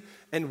clarity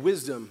and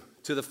wisdom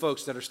to the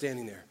folks that are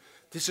standing there.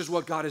 This is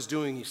what God is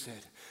doing, he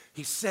said.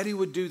 He said he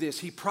would do this.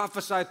 He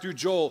prophesied through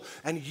Joel,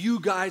 and you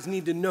guys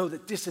need to know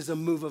that this is a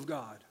move of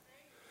God.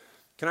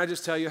 Can I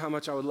just tell you how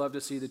much I would love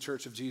to see the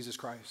Church of Jesus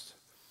Christ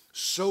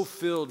so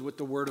filled with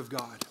the Word of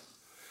God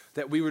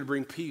that we would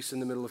bring peace in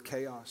the middle of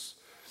chaos,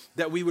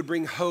 that we would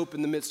bring hope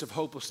in the midst of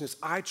hopelessness.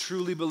 I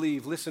truly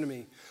believe, listen to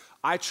me,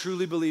 I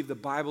truly believe the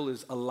Bible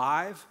is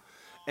alive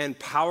and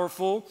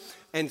powerful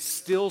and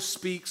still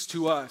speaks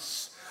to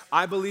us.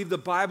 I believe the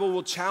Bible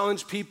will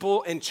challenge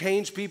people and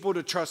change people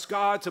to trust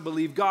God, to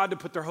believe God, to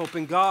put their hope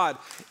in God.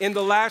 In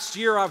the last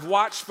year, I've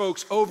watched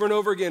folks over and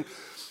over again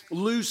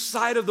lose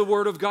sight of the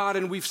Word of God,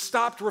 and we've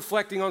stopped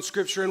reflecting on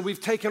Scripture, and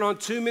we've taken on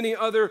too many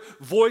other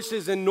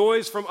voices and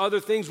noise from other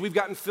things. We've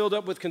gotten filled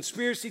up with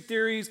conspiracy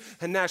theories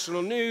and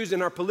national news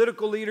and our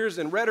political leaders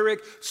and rhetoric,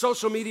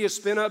 social media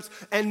spin-ups,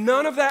 and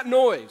none of that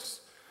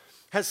noise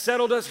has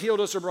settled us, healed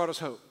us, or brought us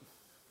hope.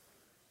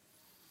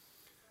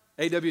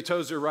 A.W.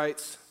 Tozer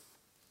writes,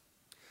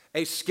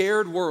 a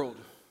scared world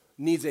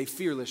needs a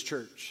fearless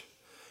church,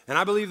 And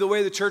I believe the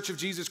way the church of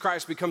Jesus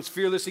Christ becomes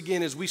fearless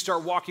again is we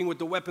start walking with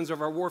the weapons of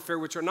our warfare,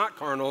 which are not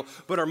carnal,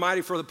 but are mighty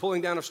for the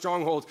pulling down of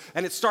strongholds.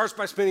 And it starts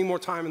by spending more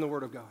time in the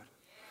Word of God.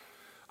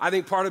 I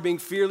think part of being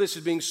fearless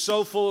is being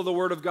so full of the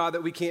Word of God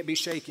that we can't be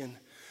shaken.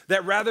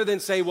 That rather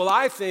than say, well,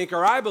 I think,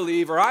 or I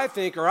believe, or I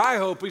think, or I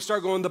hope, we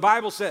start going, the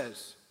Bible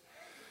says.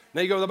 Now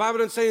you go, the Bible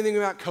doesn't say anything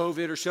about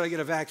COVID or should I get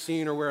a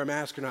vaccine or wear a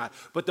mask or not.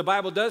 But the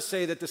Bible does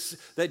say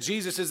that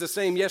Jesus is the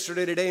same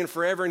yesterday, today, and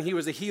forever, and he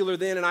was a healer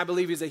then, and I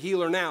believe he's a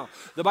healer now.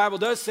 The Bible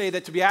does say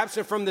that to be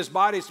absent from this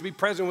body is to be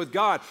present with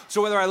God.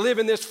 So whether I live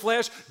in this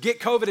flesh, get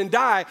COVID, and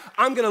die,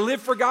 I'm going to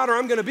live for God or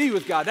I'm going to be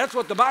with God. That's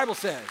what the Bible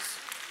says.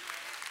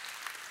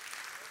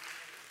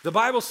 The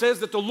Bible says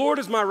that the Lord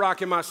is my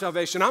rock and my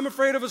salvation. I'm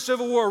afraid of a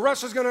civil war.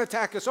 Russia's going to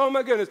attack us. Oh,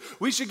 my goodness.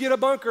 We should get a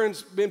bunker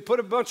and put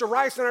a bunch of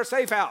rice in our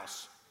safe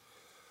house.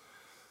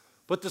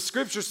 But the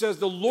scripture says,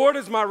 the Lord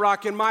is my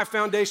rock and my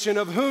foundation.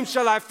 Of whom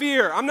shall I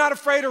fear? I'm not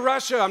afraid of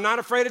Russia. I'm not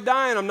afraid of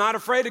dying. I'm not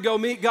afraid to go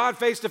meet God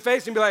face to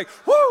face and be like,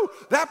 whoo,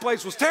 that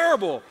place was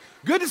terrible.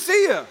 Good to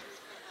see you.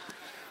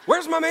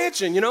 Where's my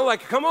mansion? You know,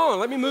 like, come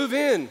on, let me move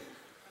in.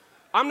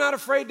 I'm not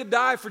afraid to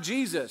die for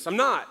Jesus. I'm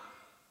not.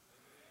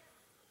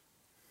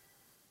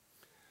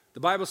 The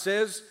Bible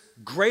says,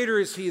 greater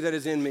is he that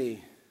is in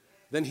me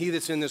than he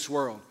that's in this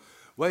world.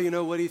 Well, you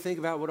know, what do you think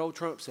about what old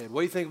Trump said?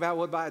 What do you think about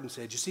what Biden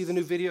said? You see the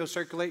new video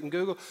circulating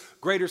Google?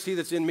 Greater is he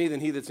that's in me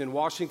than he that's in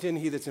Washington,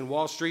 he that's in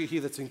Wall Street, he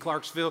that's in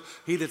Clarksville,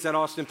 he that's at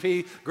Austin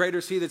Peay. Greater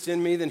is he that's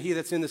in me than he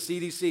that's in the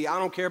CDC. I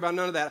don't care about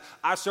none of that.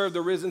 I serve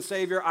the risen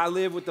Savior. I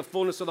live with the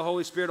fullness of the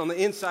Holy Spirit on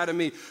the inside of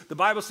me. The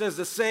Bible says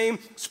the same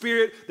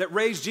Spirit that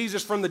raised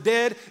Jesus from the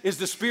dead is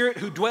the Spirit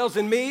who dwells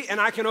in me,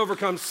 and I can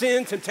overcome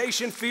sin,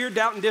 temptation, fear,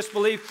 doubt, and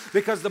disbelief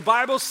because the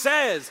Bible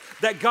says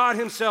that God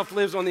himself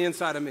lives on the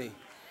inside of me.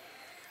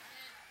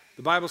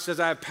 The Bible says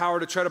I have power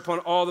to tread upon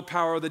all the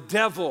power of the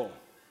devil.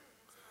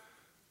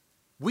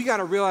 We got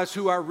to realize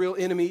who our real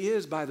enemy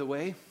is, by the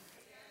way.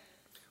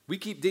 We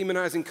keep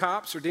demonizing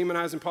cops or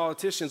demonizing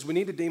politicians. We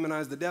need to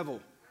demonize the devil.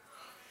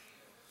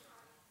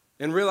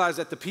 And realize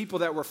that the people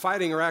that we're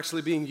fighting are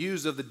actually being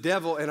used of the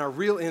devil, and our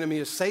real enemy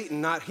is Satan,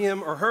 not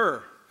him or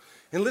her.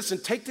 And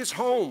listen, take this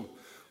home.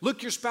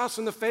 Look your spouse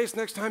in the face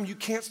next time you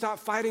can't stop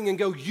fighting and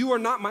go, you are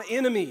not my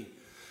enemy.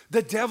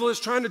 The devil is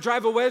trying to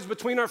drive a wedge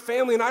between our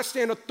family, and I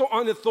stand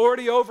on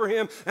authority over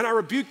him, and I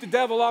rebuke the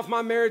devil off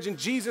my marriage in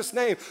Jesus'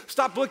 name.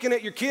 Stop looking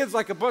at your kids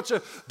like a bunch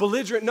of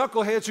belligerent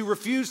knuckleheads who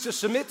refuse to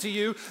submit to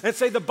you and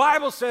say, the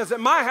Bible says that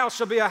my house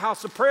shall be a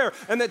house of prayer,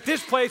 and that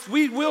this place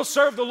we will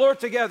serve the Lord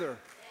together.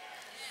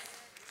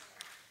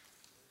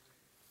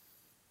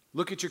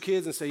 Look at your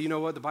kids and say, you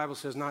know what? The Bible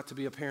says not to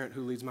be a parent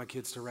who leads my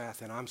kids to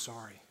wrath, and I'm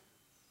sorry.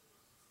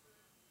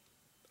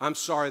 I'm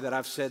sorry that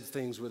I've said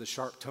things with a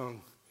sharp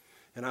tongue.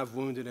 And I've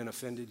wounded and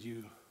offended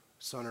you,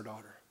 son or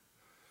daughter,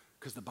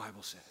 because the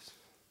Bible says.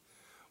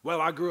 Well,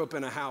 I grew up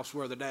in a house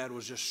where the dad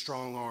was just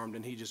strong-armed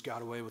and he just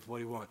got away with what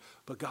he wanted.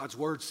 But God's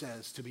word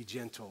says to be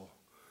gentle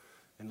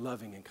and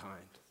loving and kind.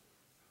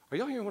 Are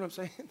y'all hearing what I'm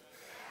saying?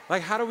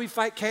 Like, how do we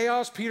fight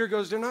chaos? Peter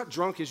goes, they're not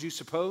drunk as you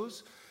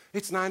suppose.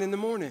 It's 9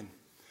 a.m.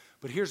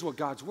 But here's what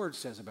God's word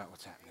says about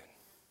what's happening.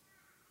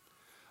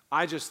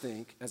 I just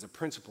think, as a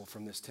principle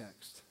from this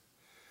text,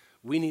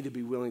 we need to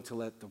be willing to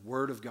let the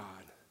word of God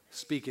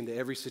speak into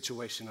every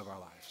situation of our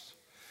lives.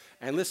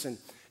 And listen,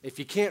 if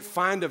you can't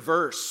find a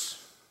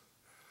verse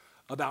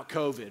about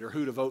COVID or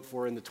who to vote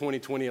for in the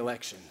 2020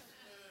 election,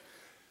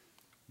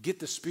 get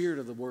the spirit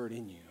of the word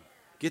in you.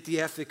 Get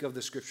the ethic of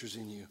the scriptures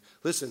in you.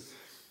 Listen,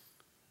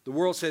 the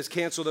world says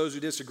cancel those who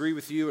disagree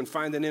with you and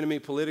find an enemy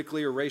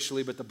politically or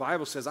racially, but the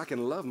Bible says I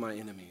can love my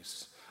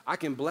enemies. I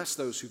can bless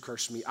those who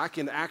curse me. I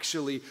can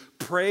actually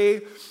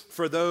pray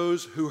for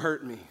those who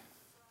hurt me.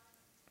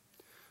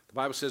 The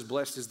Bible says,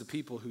 blessed is the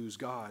people whose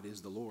God is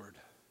the Lord.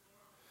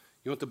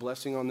 You want the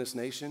blessing on this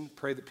nation?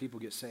 Pray that people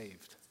get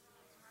saved.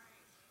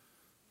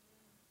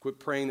 Quit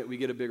praying that we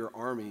get a bigger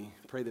army.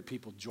 Pray that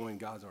people join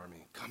God's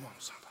army. Come on,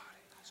 somebody.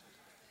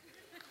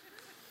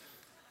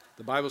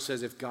 The Bible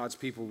says if God's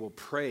people will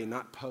pray,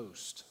 not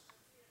post,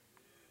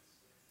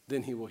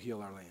 then he will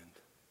heal our land.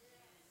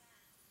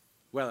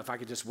 Well, if I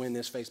could just win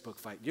this Facebook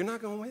fight. You're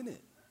not going to win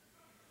it.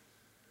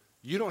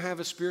 You don't have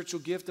a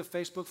spiritual gift of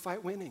Facebook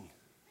fight winning.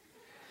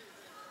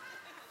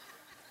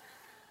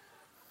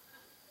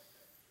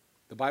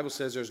 The Bible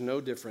says there's no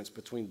difference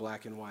between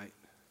black and white,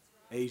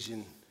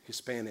 Asian,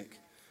 Hispanic,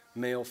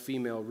 male,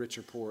 female, rich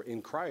or poor.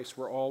 In Christ,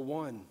 we're all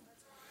one.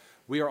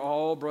 We are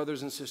all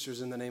brothers and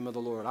sisters in the name of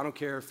the Lord. I don't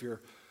care if you're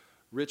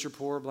rich or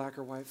poor, black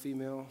or white,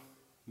 female,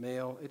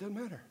 male. It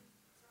doesn't matter.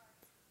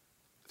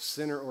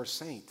 Sinner or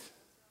saint.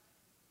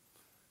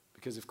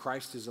 Because if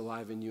Christ is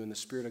alive in you and the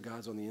Spirit of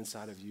God's on the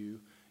inside of you,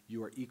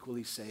 you are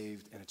equally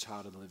saved and a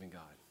child of the living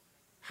God.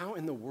 How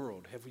in the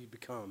world have we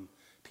become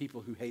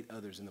people who hate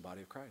others in the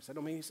body of Christ? That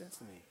don't make any sense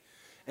to me.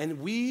 And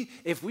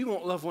if we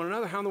won't love one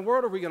another, how in the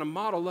world are we going to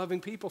model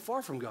loving people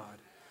far from God?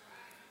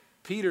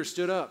 Peter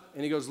stood up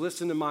and he goes,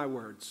 listen to my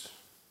words.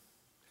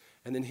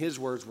 And then his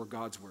words were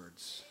God's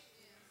words.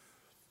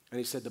 And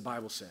he said, the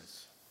Bible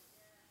says.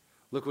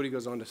 Look what he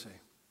goes on to say.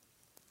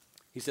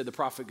 He said, the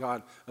prophet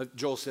God,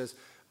 Joel says,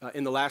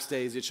 in the last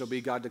days it shall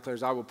be, God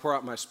declares, I will pour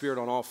out my spirit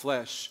on all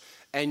flesh,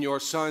 and your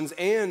sons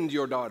and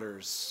your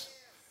daughters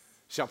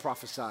shall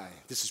prophesy.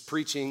 This is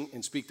preaching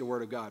and speak the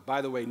word of God.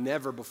 By the way,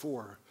 never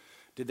before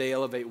did they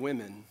elevate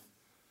women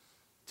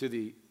to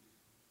the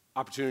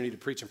opportunity to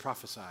preach and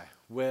prophesy.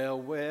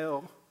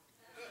 Well.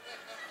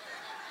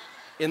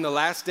 In the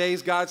last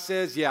days, God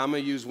says, yeah, I'm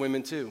going to use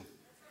women too.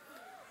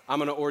 I'm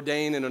going to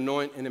ordain and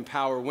anoint and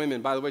empower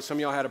women. By the way, some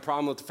of y'all had a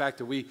problem with the fact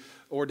that we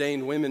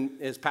ordained women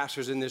as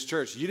pastors in this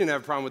church. You didn't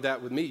have a problem with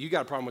that with me. You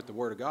got a problem with the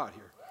word of God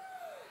here.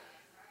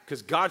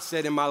 Because God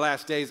said in my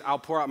last days, I'll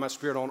pour out my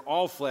spirit on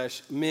all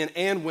flesh. Men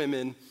and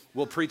women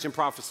will preach and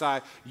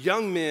prophesy.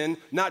 Young men,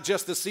 not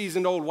just the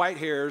seasoned old white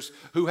hairs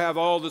who have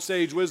all the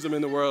sage wisdom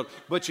in the world,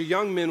 but your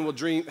young men will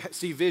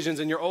see visions,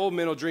 and your old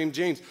men will dream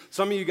dreams.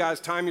 Some of you guys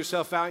time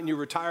yourself out and you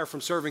retire from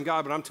serving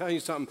God, but I'm telling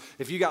you something,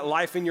 if you got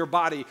life in your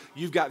body,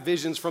 you've got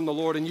visions from the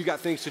Lord and you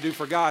got things to do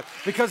for God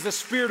because the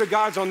Spirit of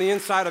God's on the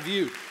inside of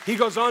you. He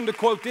goes on to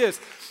quote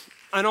this,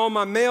 and on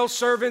my male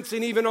servants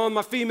and even on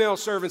my female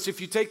servants. If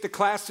you take the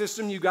class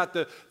system, you got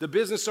the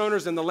business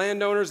owners and the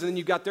landowners, and then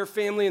you got their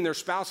family and their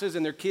spouses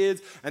and their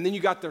kids, and then you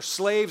got their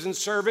slaves and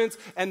servants,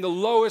 and the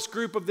lowest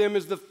group of them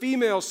is the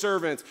female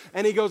servants.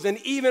 And he goes, and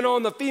even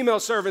on the female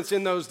servants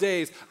in those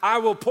days, I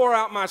will pour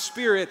out my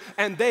spirit,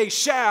 and they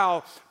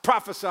shall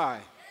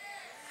prophesy.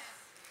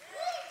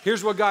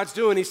 Here's what God's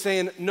doing. He's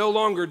saying, no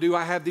longer do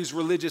I have these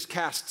religious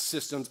caste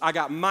systems. I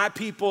got my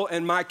people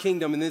and my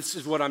kingdom, and this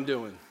is what I'm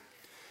doing.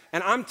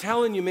 And I'm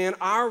telling you, man,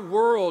 our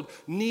world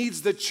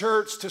needs the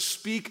church to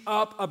speak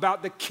up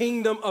about the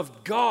kingdom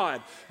of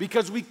God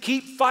because we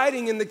keep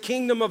fighting in the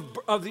kingdom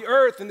of the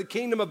earth and the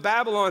kingdom of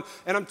Babylon.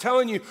 And I'm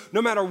telling you,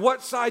 no matter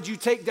what side you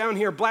take down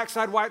here, black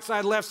side, white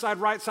side, left side,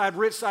 right side,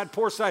 rich side,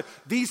 poor side,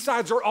 these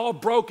sides are all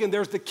broken.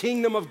 There's the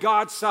kingdom of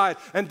God's side.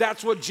 And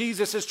that's what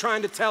Jesus is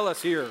trying to tell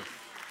us here.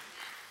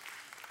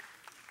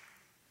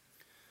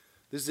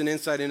 This is an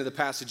insight into the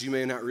passage you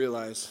may not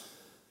realize.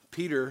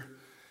 Peter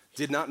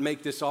did not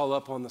make this all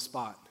up on the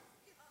spot.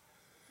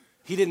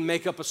 He didn't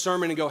make up a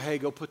sermon and go, hey,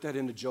 go put that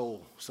into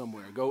Joel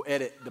somewhere. Go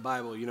edit the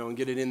Bible, and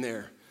get it in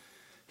there.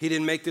 He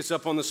didn't make this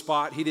up on the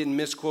spot. He didn't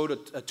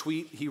misquote a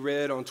tweet he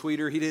read on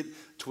Twitter. He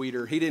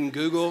didn't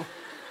Google.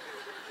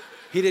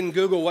 He didn't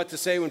Google what to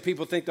say when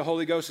people think the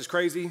Holy Ghost is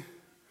crazy.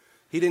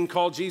 He didn't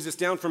call Jesus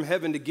down from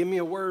heaven to give me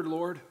a word,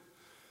 Lord.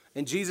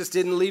 And Jesus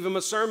didn't leave him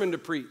a sermon to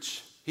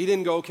preach. He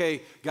didn't go,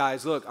 okay,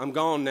 guys, look, I'm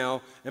gone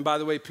now. And by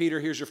the way, Peter,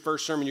 here's your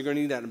first sermon. You're going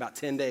to need that in about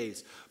 10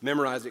 days.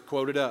 Memorize it,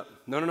 quote it up.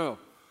 No.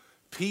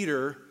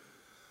 Peter,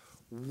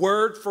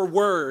 word for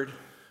word,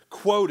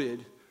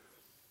 quoted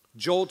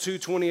Joel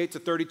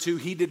 2:28-32.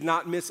 He did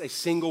not miss a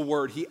single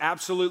word. He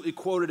absolutely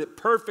quoted it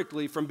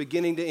perfectly from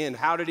beginning to end.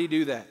 How did he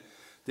do that?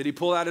 Did he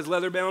pull out his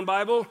leather-bound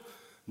Bible?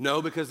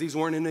 No, because these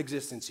weren't in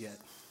existence yet.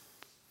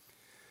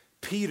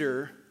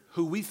 Peter,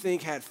 who we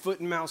think had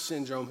foot and mouth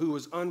syndrome, who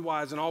was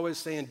unwise and always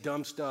saying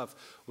dumb stuff,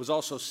 was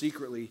also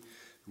secretly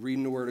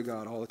reading the Word of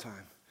God all the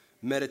time,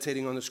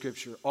 meditating on the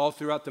Scripture. All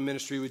throughout the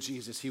ministry with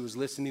Jesus, he was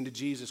listening to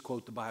Jesus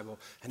quote the Bible,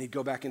 and he'd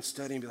go back and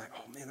study and be like,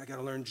 oh man, I got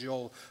to learn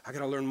Joel, I got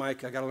to learn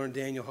Micah, I got to learn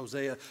Daniel,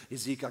 Hosea,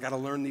 Ezekiel, I got to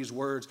learn these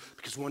words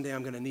because one day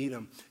I'm going to need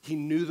them. He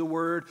knew the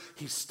Word,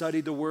 he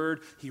studied the Word,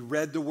 he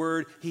read the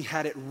Word, he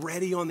had it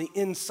ready on the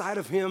inside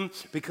of him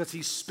because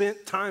he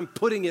spent time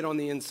putting it on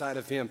the inside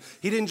of him.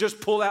 He didn't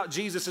just pull out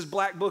Jesus'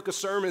 black book of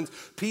sermons.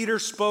 Peter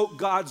spoke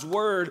God's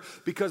Word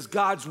because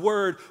God's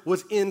Word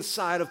was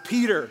inside of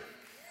Peter.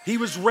 He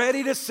was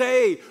ready to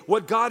say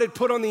what God had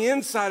put on the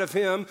inside of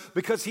him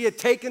because he had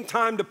taken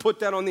time to put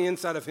that on the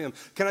inside of him.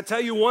 Can I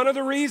tell you one of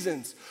the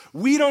reasons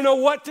we don't know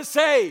what to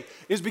say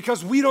is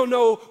because we don't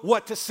know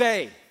what to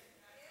say.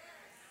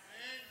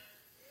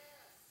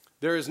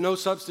 There is no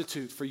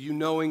substitute for you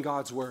knowing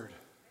God's word.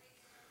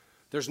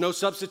 There's no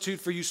substitute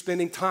for you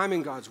spending time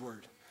in God's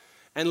word.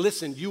 And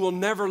listen, you will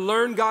never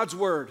learn God's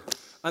word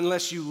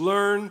unless you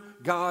learn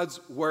God's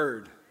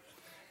word.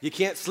 You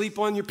can't sleep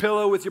on your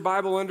pillow with your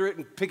Bible under it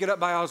and pick it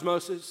up by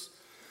osmosis.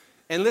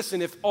 And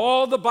listen, if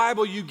all the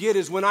Bible you get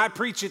is when I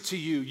preach it to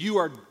you, you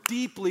are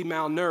deeply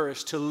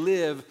malnourished to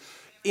live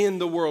in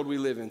the world we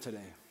live in today.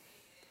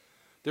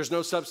 There's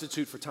no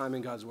substitute for time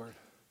in God's word.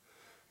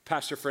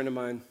 Pastor friend of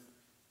mine,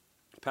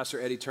 Pastor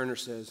Eddie Turner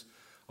says,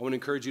 I want to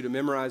encourage you to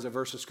memorize a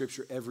verse of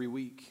Scripture every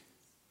week.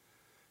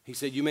 He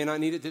said, you may not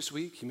need it this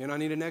week. You may not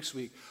need it next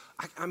week.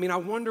 I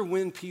wonder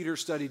when Peter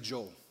studied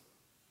Joel.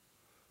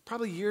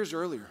 Probably years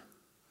earlier.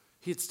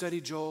 He had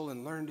studied Joel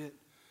and learned it.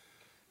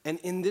 And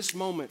in this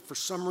moment, for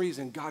some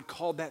reason, God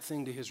called that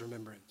thing to his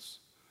remembrance.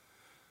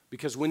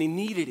 Because when he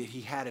needed it,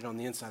 he had it on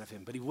the inside of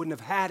him. But he wouldn't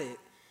have had it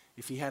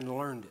if he hadn't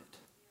learned it.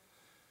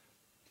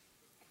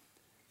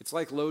 It's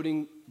like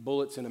loading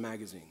bullets in a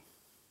magazine.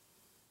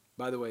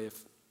 By the way,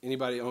 if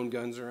anybody owned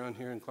guns around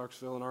here in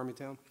Clarksville and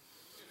Armytown,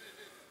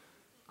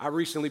 I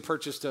recently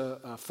purchased a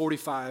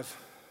 .45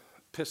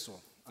 pistol.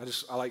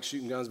 I like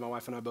shooting guns. My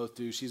wife and I both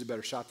do. She's a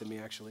better shot than me,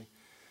 actually.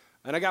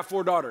 And I got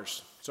 4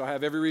 daughters, so I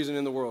have every reason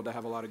in the world to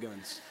have a lot of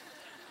guns.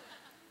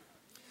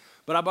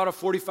 But I bought a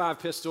 .45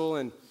 pistol,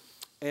 and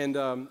And,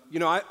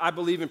 I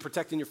believe in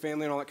protecting your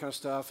family and all that kind of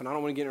stuff, and I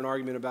don't want to get in an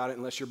argument about it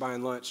unless you're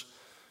buying lunch.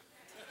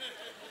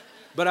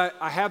 But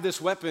I have this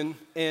weapon,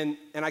 and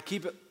I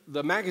keep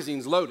the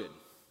magazines loaded,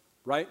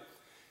 right?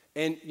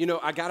 And,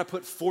 I got to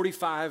put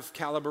 45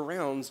 caliber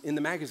rounds in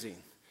the magazine.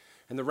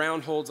 And the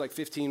round holds like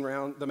 15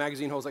 rounds, the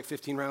magazine holds like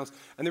 15 rounds.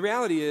 And the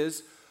reality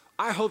is,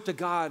 I hope to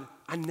God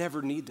I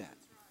never need that,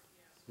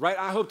 right?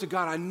 I hope to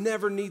God I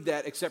never need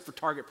that except for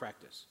target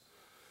practice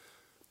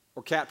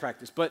or cat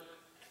practice. But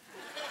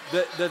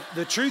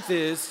the truth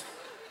is,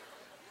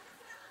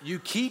 you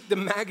keep the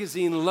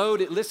magazine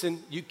loaded.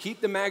 Listen, you keep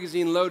the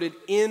magazine loaded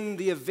in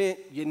the event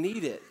you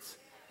need it.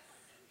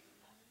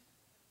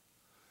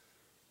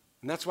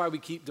 And that's why we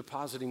keep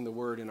depositing the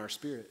word in our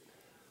spirit.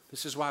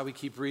 This is why we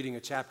keep reading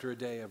a chapter a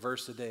day, a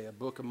verse a day, a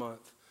book a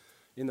month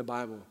in the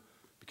Bible.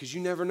 Because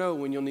you never know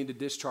when you'll need to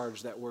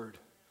discharge that word.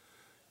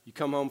 You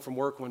come home from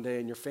work one day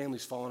and your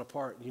family's falling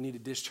apart. You need to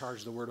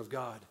discharge the word of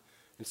God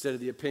instead of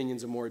the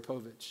opinions of Maury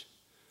Povich.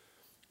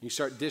 You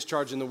start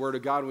discharging the word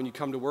of God when you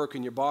come to work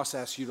and your boss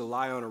asks you to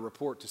lie on a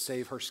report to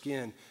save her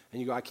skin. And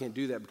you go, I can't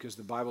do that because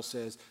the Bible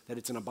says that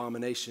it's an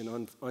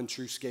abomination,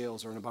 untrue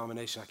scales are an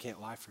abomination. I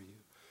can't lie for you.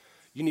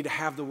 You need to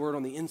have the word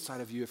on the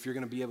inside of you if you're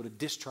going to be able to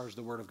discharge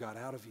the word of God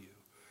out of you.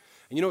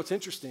 And you know what's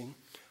interesting?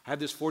 I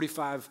have this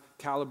 45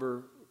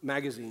 caliber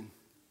magazine,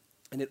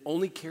 and it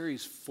only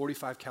carries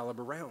 45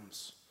 caliber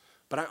rounds.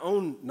 But I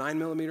own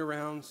 9mm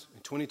rounds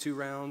and 22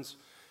 rounds.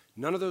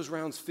 None of those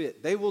rounds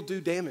fit. They will do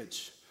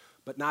damage,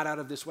 but not out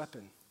of this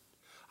weapon.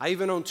 I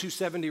even own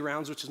 270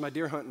 rounds, which is my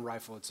deer hunting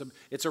rifle.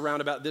 It's a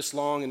round about this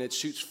long, and it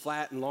shoots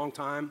flat and long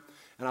time.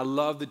 And I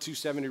love the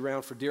 270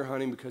 round for deer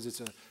hunting because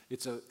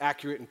it's a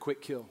accurate and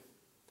quick kill.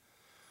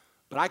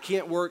 But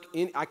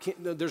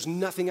there's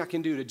nothing I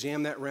can do to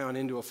jam that round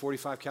into a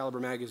 45 caliber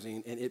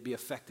magazine and it be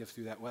effective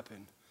through that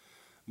weapon.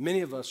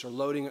 Many of us are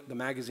loading the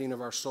magazine of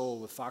our soul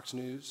with Fox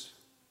News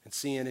and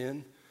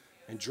CNN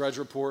and Drudge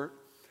Report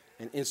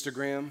and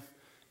Instagram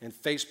and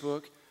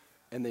Facebook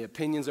and the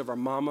opinions of our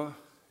mama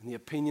and the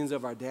opinions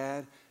of our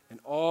dad and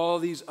all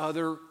these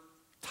other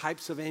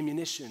types of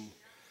ammunition.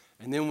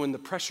 And then when the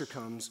pressure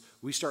comes,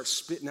 we start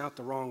spitting out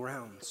the wrong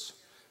rounds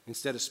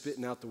instead of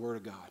spitting out the word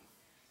of God.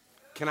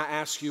 Can I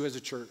ask you as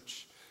a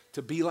church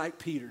to be like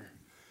Peter,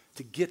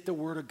 to get the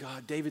word of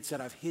God? David said,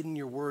 I've hidden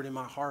your word in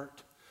my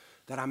heart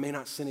that I may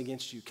not sin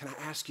against you. Can I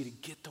ask you to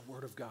get the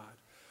word of God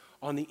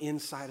on the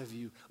inside of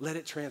you? Let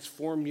it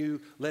transform you.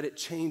 Let it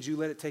change you.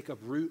 Let it take up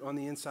root on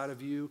the inside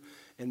of you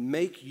and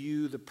make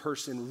you the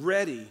person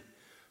ready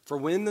for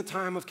when the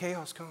time of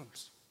chaos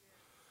comes.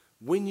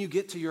 When you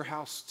get to your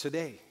house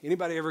today.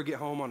 Anybody ever get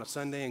home on a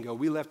Sunday and go,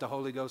 we left the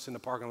Holy Ghost in the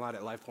parking lot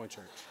at Life Point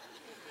Church?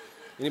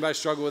 Anybody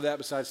struggle with that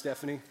besides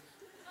Stephanie?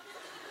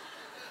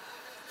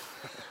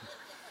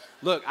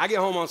 Look, I get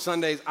home on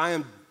Sundays, I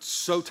am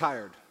so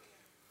tired.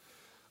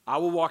 I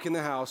will walk in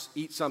the house,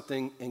 eat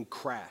something, and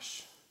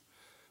crash.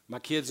 My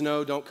kids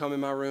know, don't come in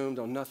my room,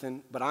 don't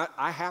nothing. But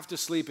I have to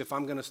sleep if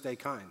I'm going to stay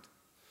kind.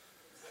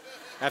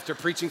 After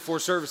preaching 4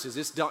 services,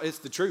 it's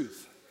the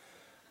truth.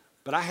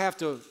 But I have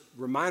to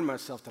remind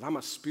myself that I'm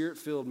a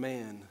spirit-filled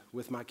man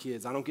with my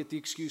kids. I don't get the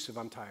excuse if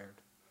I'm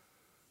tired.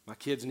 My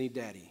kids need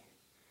daddy.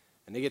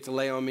 And they get to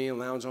lay on me and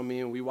lounge on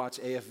me, and we watch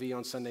AFV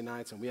on Sunday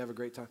nights, and we have a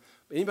great time.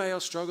 But anybody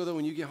else struggle, though,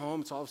 when you get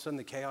home, it's all of a sudden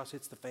the chaos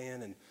hits the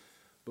fan,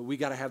 but we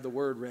got to have the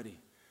word ready.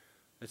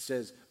 It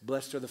says,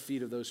 blessed are the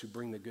feet of those who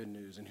bring the good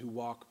news and who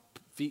walk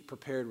feet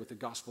prepared with the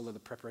gospel of the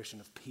preparation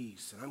of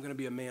peace. And I'm going to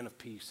be a man of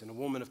peace and a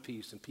woman of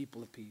peace and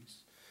people of peace.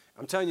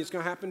 I'm telling you, it's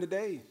going to happen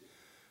today.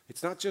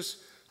 It's not just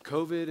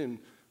COVID and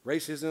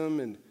racism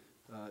and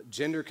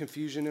gender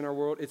confusion in our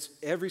world. It's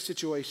every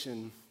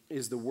situation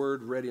is the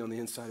word ready on the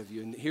inside of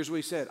you. And here's what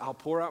he said, I'll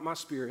pour out my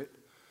spirit.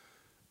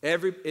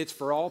 It's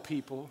for all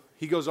people.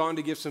 He goes on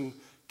to give some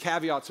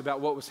caveats about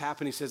what was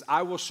happening. He says,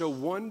 I will show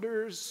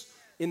wonders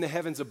in the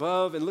heavens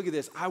above. And look at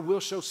this, I will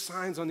show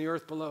signs on the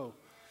earth below.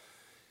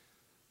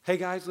 Hey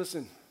guys,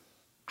 listen,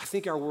 I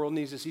think our world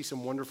needs to see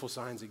some wonderful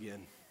signs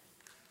again.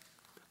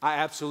 I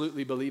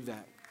absolutely believe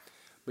that.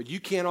 But you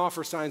can't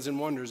offer signs and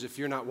wonders if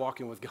you're not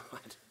walking with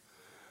God.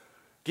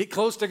 Get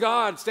close to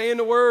God, stay in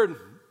the word.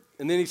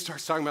 And then he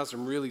starts talking about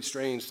some really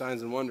strange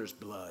signs and wonders.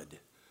 Blood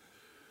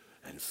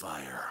and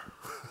fire.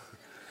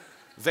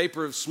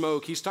 Vapor of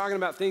smoke. He's talking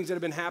about things that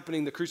have been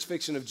happening. The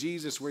crucifixion of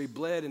Jesus where he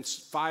bled and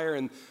fire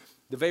and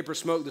the vapor of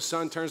smoke, the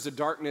sun turns to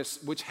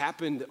darkness, which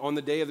happened on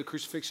the day of the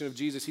crucifixion of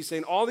Jesus. He's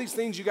saying all these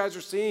things you guys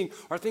are seeing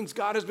are things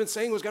God has been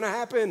saying was going to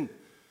happen.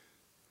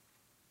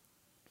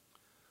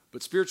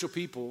 But spiritual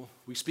people,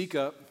 we speak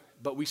up,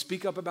 but we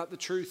speak up about the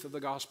truth of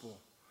the gospel.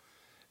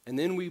 And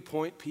then we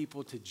point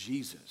people to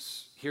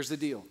Jesus. Here's the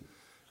deal.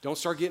 Don't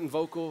start getting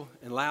vocal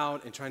and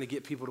loud and trying to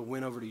get people to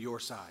win over to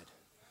your side.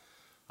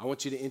 I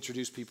want you to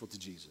introduce people to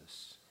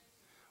Jesus.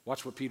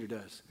 Watch what Peter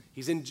does.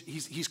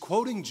 He's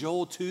quoting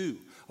Joel 2,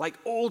 like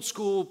old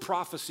school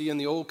prophecy in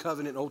the Old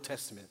Covenant, Old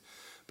Testament.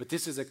 But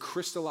this is a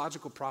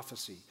Christological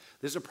prophecy.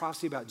 This is a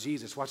prophecy about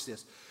Jesus. Watch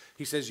this.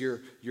 He says,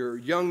 your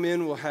young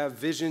men will have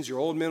visions, your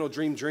old men will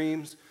dream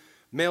dreams,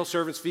 male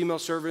servants, female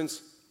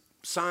servants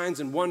signs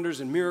and wonders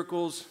and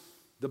miracles.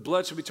 The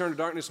blood shall be turned to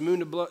darkness, moon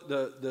to blood.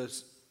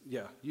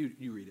 You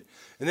read it.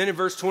 And then in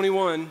verse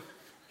 21,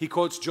 he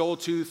quotes Joel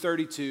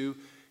 2:32.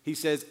 He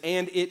says,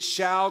 and it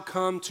shall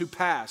come to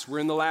pass. We're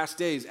in the last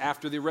days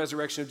after the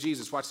resurrection of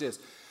Jesus. Watch this.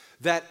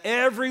 That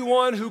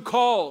everyone who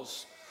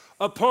calls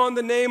upon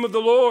the name of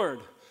the Lord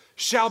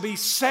shall be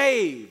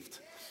saved.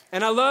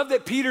 And I love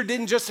that Peter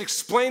didn't just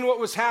explain what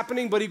was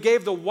happening, but he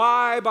gave the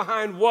why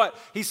behind what.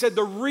 He said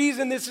the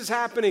reason this is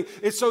happening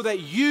is so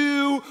that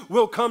you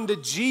will come to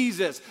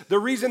Jesus. The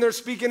reason they're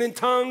speaking in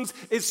tongues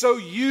is so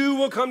you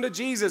will come to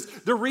Jesus.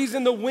 The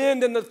reason the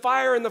wind and the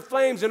fire and the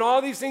flames and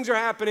all these things are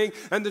happening,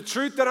 and the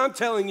truth that I'm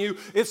telling you,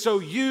 is so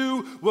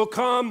you will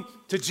come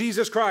to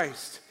Jesus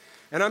Christ.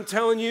 And I'm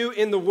telling you,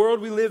 in the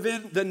world we live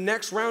in, the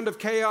next round of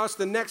chaos,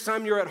 the next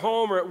time you're at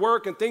home or at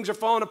work and things are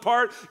falling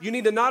apart, you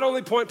need to not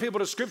only point people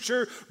to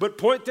Scripture, but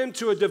point them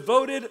to a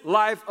devoted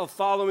life of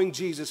following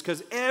Jesus.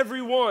 Because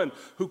everyone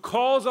who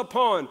calls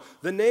upon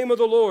the name of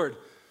the Lord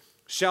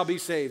shall be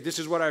saved. This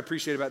is what I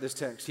appreciate about this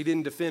text. He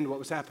didn't defend what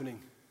was happening.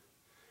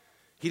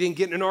 He didn't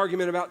get in an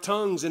argument about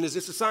tongues and is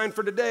this a sign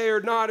for today or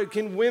not? And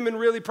can women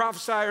really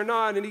prophesy or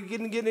not? And he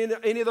didn't get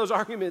into any of those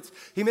arguments.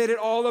 He made it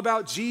all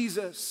about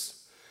Jesus.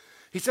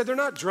 He said, they're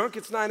not drunk,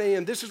 it's 9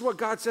 a.m. This is what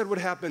God said would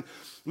happen.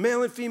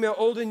 Male and female,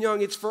 old and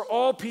young, it's for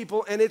all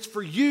people, and it's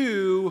for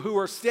you who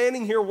are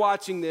standing here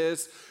watching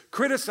this,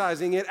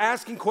 criticizing it,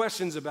 asking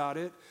questions about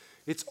it.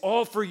 It's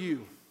all for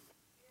you,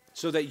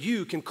 so that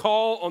you can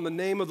call on the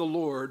name of the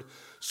Lord,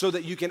 so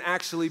that you can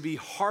actually be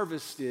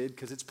harvested,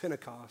 because it's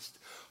Pentecost,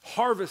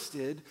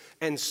 harvested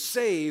and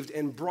saved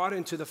and brought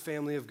into the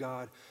family of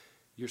God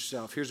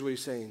yourself. Here's what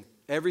he's saying.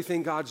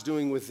 Everything God's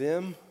doing with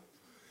them,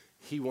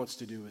 he wants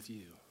to do with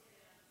you.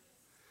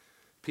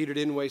 Peter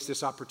didn't waste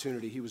this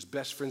opportunity. He was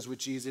best friends with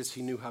Jesus.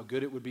 He knew how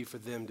good it would be for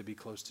them to be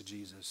close to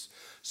Jesus.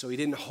 So he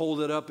didn't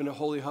hold it up in a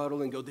holy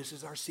huddle and go, this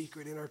is our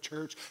secret in our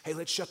church. Hey,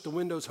 let's shut the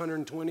windows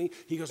 120.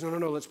 He goes, no,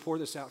 let's pour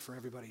this out for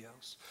everybody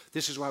else.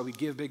 This is why we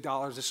give big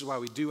dollars. This is why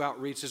we do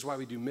outreach. This is why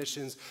we do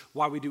missions,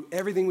 why we do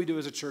everything we do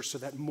as a church so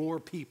that more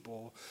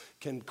people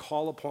can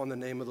call upon the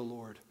name of the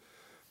Lord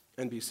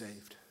and be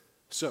saved.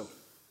 So,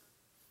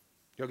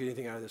 y'all get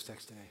anything out of this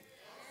text today?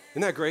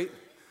 Isn't that great?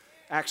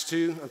 Acts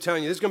 2, I'm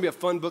telling you, this is going to be a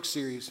fun book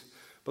series.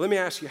 But let me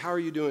ask you, how are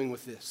you doing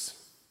with this?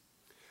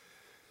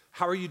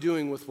 How are you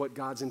doing with what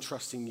God's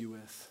entrusting you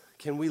with?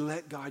 Can we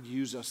let God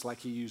use us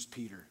like he used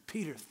Peter?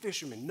 Peter,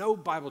 fisherman, no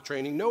Bible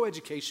training, no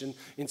education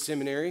in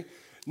seminary,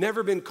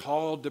 never been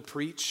called to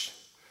preach,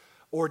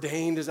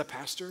 ordained as a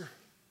pastor.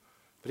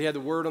 But he had the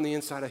word on the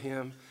inside of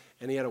him,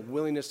 and he had a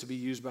willingness to be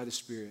used by the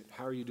Spirit.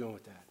 How are you doing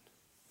with that?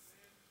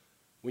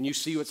 When you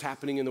see what's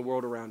happening in the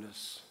world around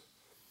us,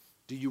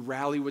 do you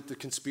rally with the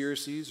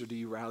conspiracies or do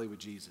you rally with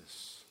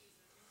Jesus?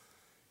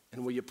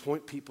 And will you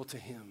point people to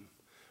him?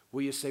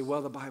 Will you say,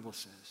 well, the Bible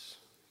says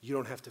you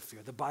don't have to fear.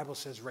 The Bible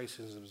says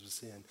racism is a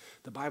sin.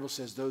 The Bible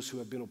says those who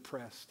have been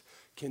oppressed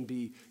can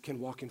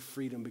walk in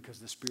freedom because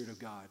the Spirit of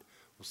God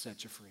will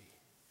set you free.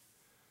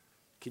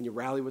 Can you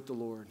rally with the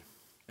Lord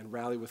and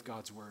rally with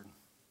God's word?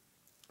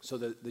 So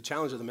the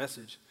challenge of the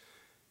message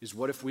is,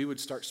 what if we would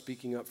start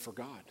speaking up for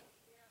God?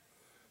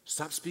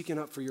 Stop speaking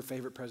up for your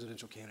favorite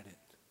presidential candidate.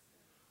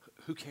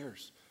 Who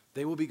cares?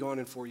 They will be gone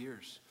in 4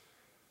 years.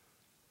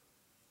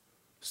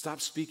 Stop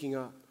speaking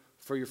up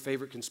for your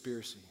favorite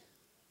conspiracy.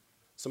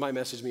 Somebody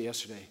messaged me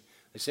yesterday.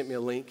 They sent me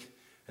a link,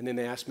 and then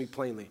they asked me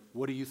plainly,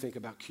 what do you think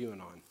about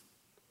QAnon?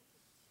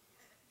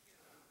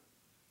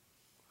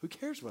 Who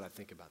cares what I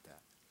think about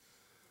that?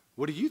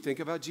 What do you think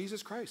about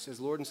Jesus Christ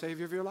as Lord and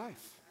Savior of your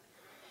life?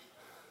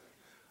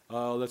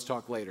 Oh, let's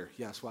talk later.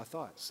 Yeah, that's what I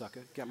thought,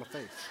 sucker. Got my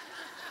face.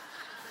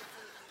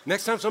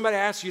 Next time somebody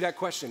asks you that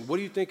question, what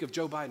do you think of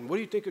Joe Biden? What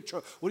do you think of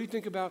Trump? What do you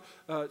think about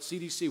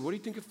CDC? What do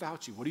you think of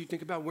Fauci? What do you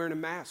think about wearing a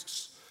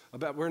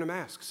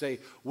mask? Say,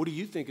 what do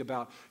you think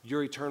about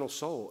your eternal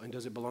soul, and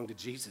does it belong to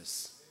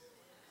Jesus?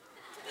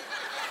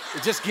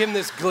 Just give him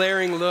this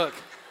glaring look.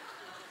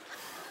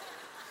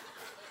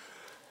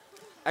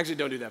 Actually,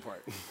 don't do that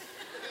part.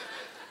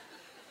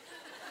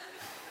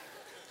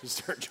 Just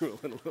start drooling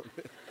a little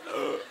bit.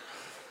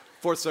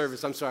 Fourth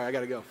service, I'm sorry, I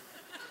gotta go.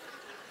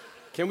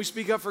 Can we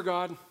speak up for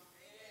God?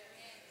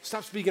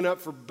 Stop speaking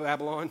up for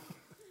Babylon.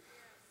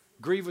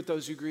 Grieve with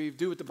those who grieve.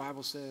 Do what the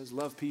Bible says.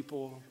 Love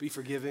people. Be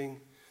forgiving.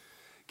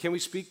 Can we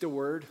speak the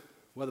word?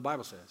 Well, the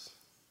Bible says.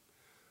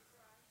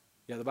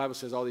 Yeah, the Bible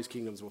says all these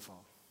kingdoms will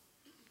fall.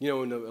 You know,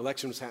 when the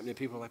election was happening,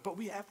 people were like, but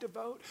we have to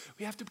vote.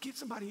 We have to get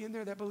somebody in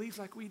there that believes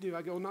like we do.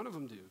 I go, none of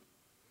them do.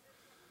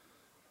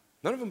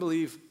 None of them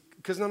believe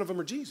because none of them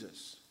are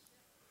Jesus.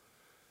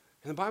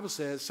 And the Bible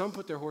says some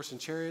put their horse in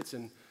chariots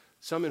and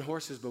some in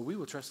horses, but we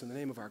will trust in the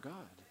name of our God.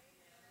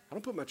 I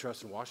don't put my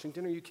trust in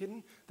Washington. Are you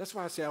kidding? That's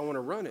why I say I want to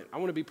run it. I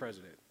want to be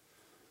president.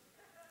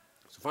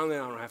 So finally, I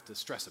don't have to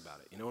stress about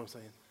it. You know what I'm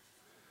saying?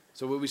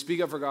 So when we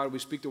speak up for God, we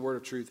speak the word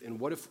of truth. And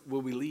what if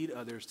will we lead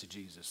others to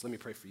Jesus? Let me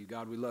pray for you.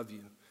 God, we love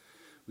you.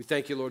 We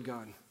thank you, Lord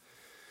God,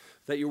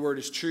 that your word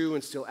is true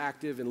and still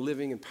active and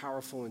living and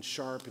powerful and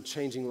sharp and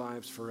changing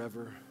lives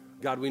forever.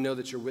 God, we know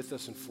that you're with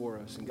us and for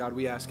us. And God,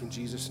 we ask in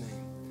Jesus'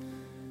 name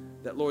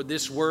that, Lord,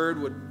 this word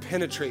would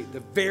penetrate the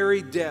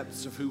very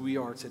depths of who we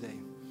are today.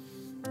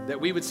 That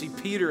we would see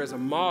Peter as a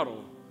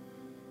model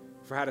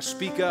for how to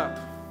speak up,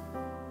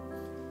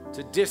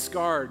 to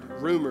discard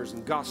rumors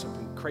and gossip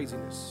and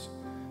craziness.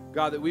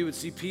 God, that we would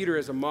see Peter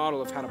as a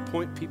model of how to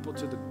point people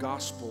to the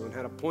gospel and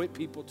how to point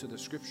people to the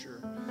scripture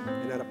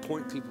and how to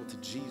point people to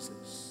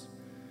Jesus.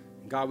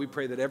 And God, we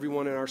pray that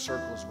everyone in our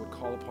circles would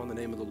call upon the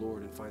name of the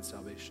Lord and find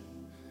salvation.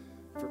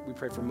 We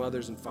pray for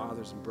mothers and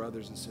fathers and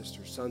brothers and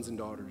sisters, sons and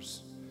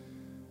daughters,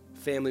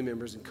 family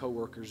members and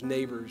coworkers,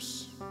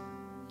 neighbors,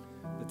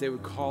 that they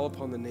would call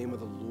upon the name of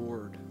the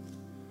Lord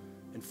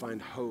and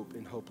find hope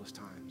in hopeless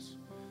times.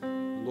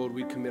 Lord,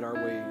 we commit our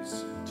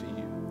ways to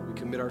you. We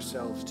commit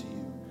ourselves to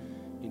you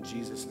in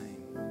Jesus'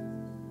 name.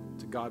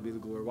 To God be the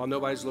glory. While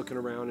nobody's looking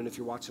around, and if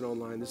you're watching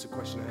online, this is a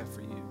question I have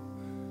for you.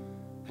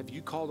 Have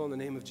you called on the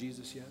name of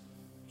Jesus yet?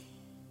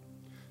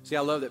 See,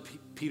 I love that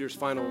Peter's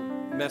final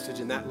message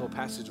in that little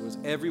passage was,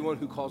 everyone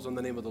who calls on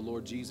the name of the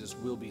Lord Jesus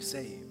will be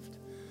saved.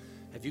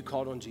 Have you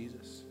called on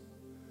Jesus?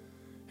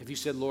 Have you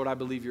said, Lord, I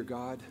believe you're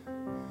God.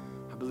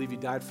 I believe you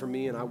died for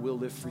me and I will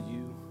live for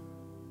you.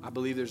 I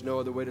believe there's no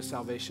other way to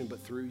salvation but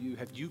through you.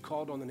 Have you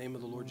called on the name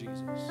of the Lord Jesus?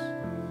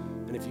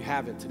 And if you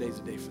haven't, today's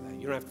the day for that.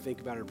 You don't have to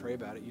think about it or pray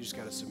about it. You just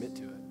got to submit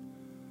to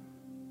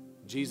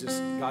it. Jesus,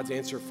 God's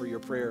answer for your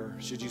prayer,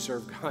 should you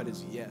serve God,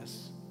 is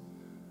yes.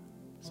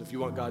 So if you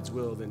want God's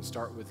will, then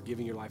start with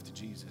giving your life to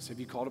Jesus. Have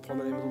you called upon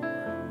the name of the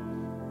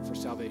Lord for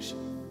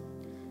salvation?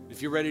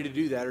 If you're ready to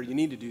do that or you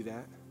need to do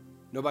that,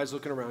 nobody's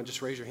looking around,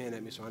 just raise your hand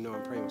at me so I know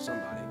I'm praying with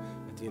somebody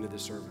at the end of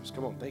this service.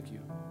 Come on, thank you.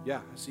 Yeah,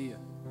 I see you.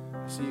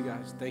 I see you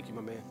guys. Thank you,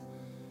 my man.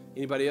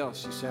 Anybody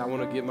else? You say, I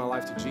want to give my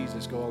life to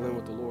Jesus, go all in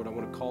with the Lord. I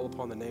want to call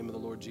upon the name of the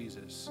Lord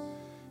Jesus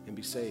and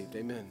be saved.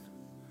 Amen.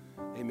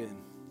 Amen.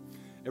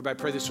 Everybody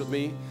pray this with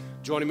me.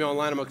 Joining me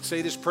online, I'm going to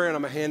say this prayer and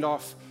I'm going to hand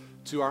off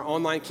to our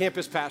online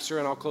campus pastor,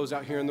 and I'll close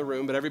out here in the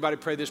room. But everybody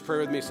pray this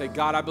prayer with me. Say,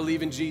 God, I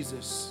believe in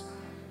Jesus,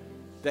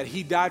 that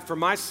he died for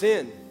my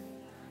sin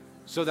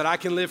so that I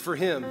can live for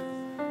him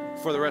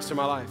for the rest of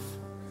my life.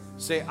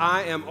 Say,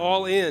 I am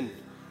all in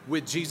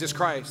with Jesus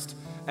Christ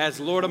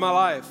as Lord of my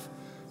life.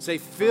 Say,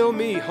 fill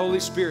me, Holy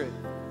Spirit.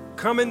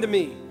 Come into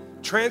me.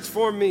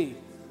 Transform me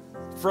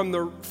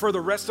for the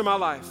rest of my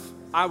life.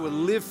 I will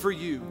live for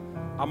you.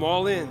 I'm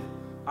all in.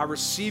 I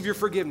receive your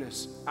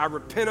forgiveness. I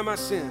repent of my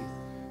sin.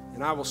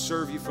 And I will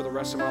serve you for the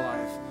rest of my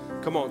life.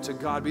 Come on, to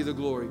God be the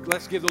glory.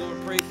 Let's give the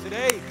Lord praise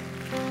today.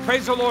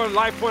 Praise the Lord,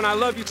 LifePoint. I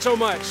love you so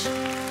much.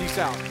 Peace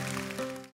out.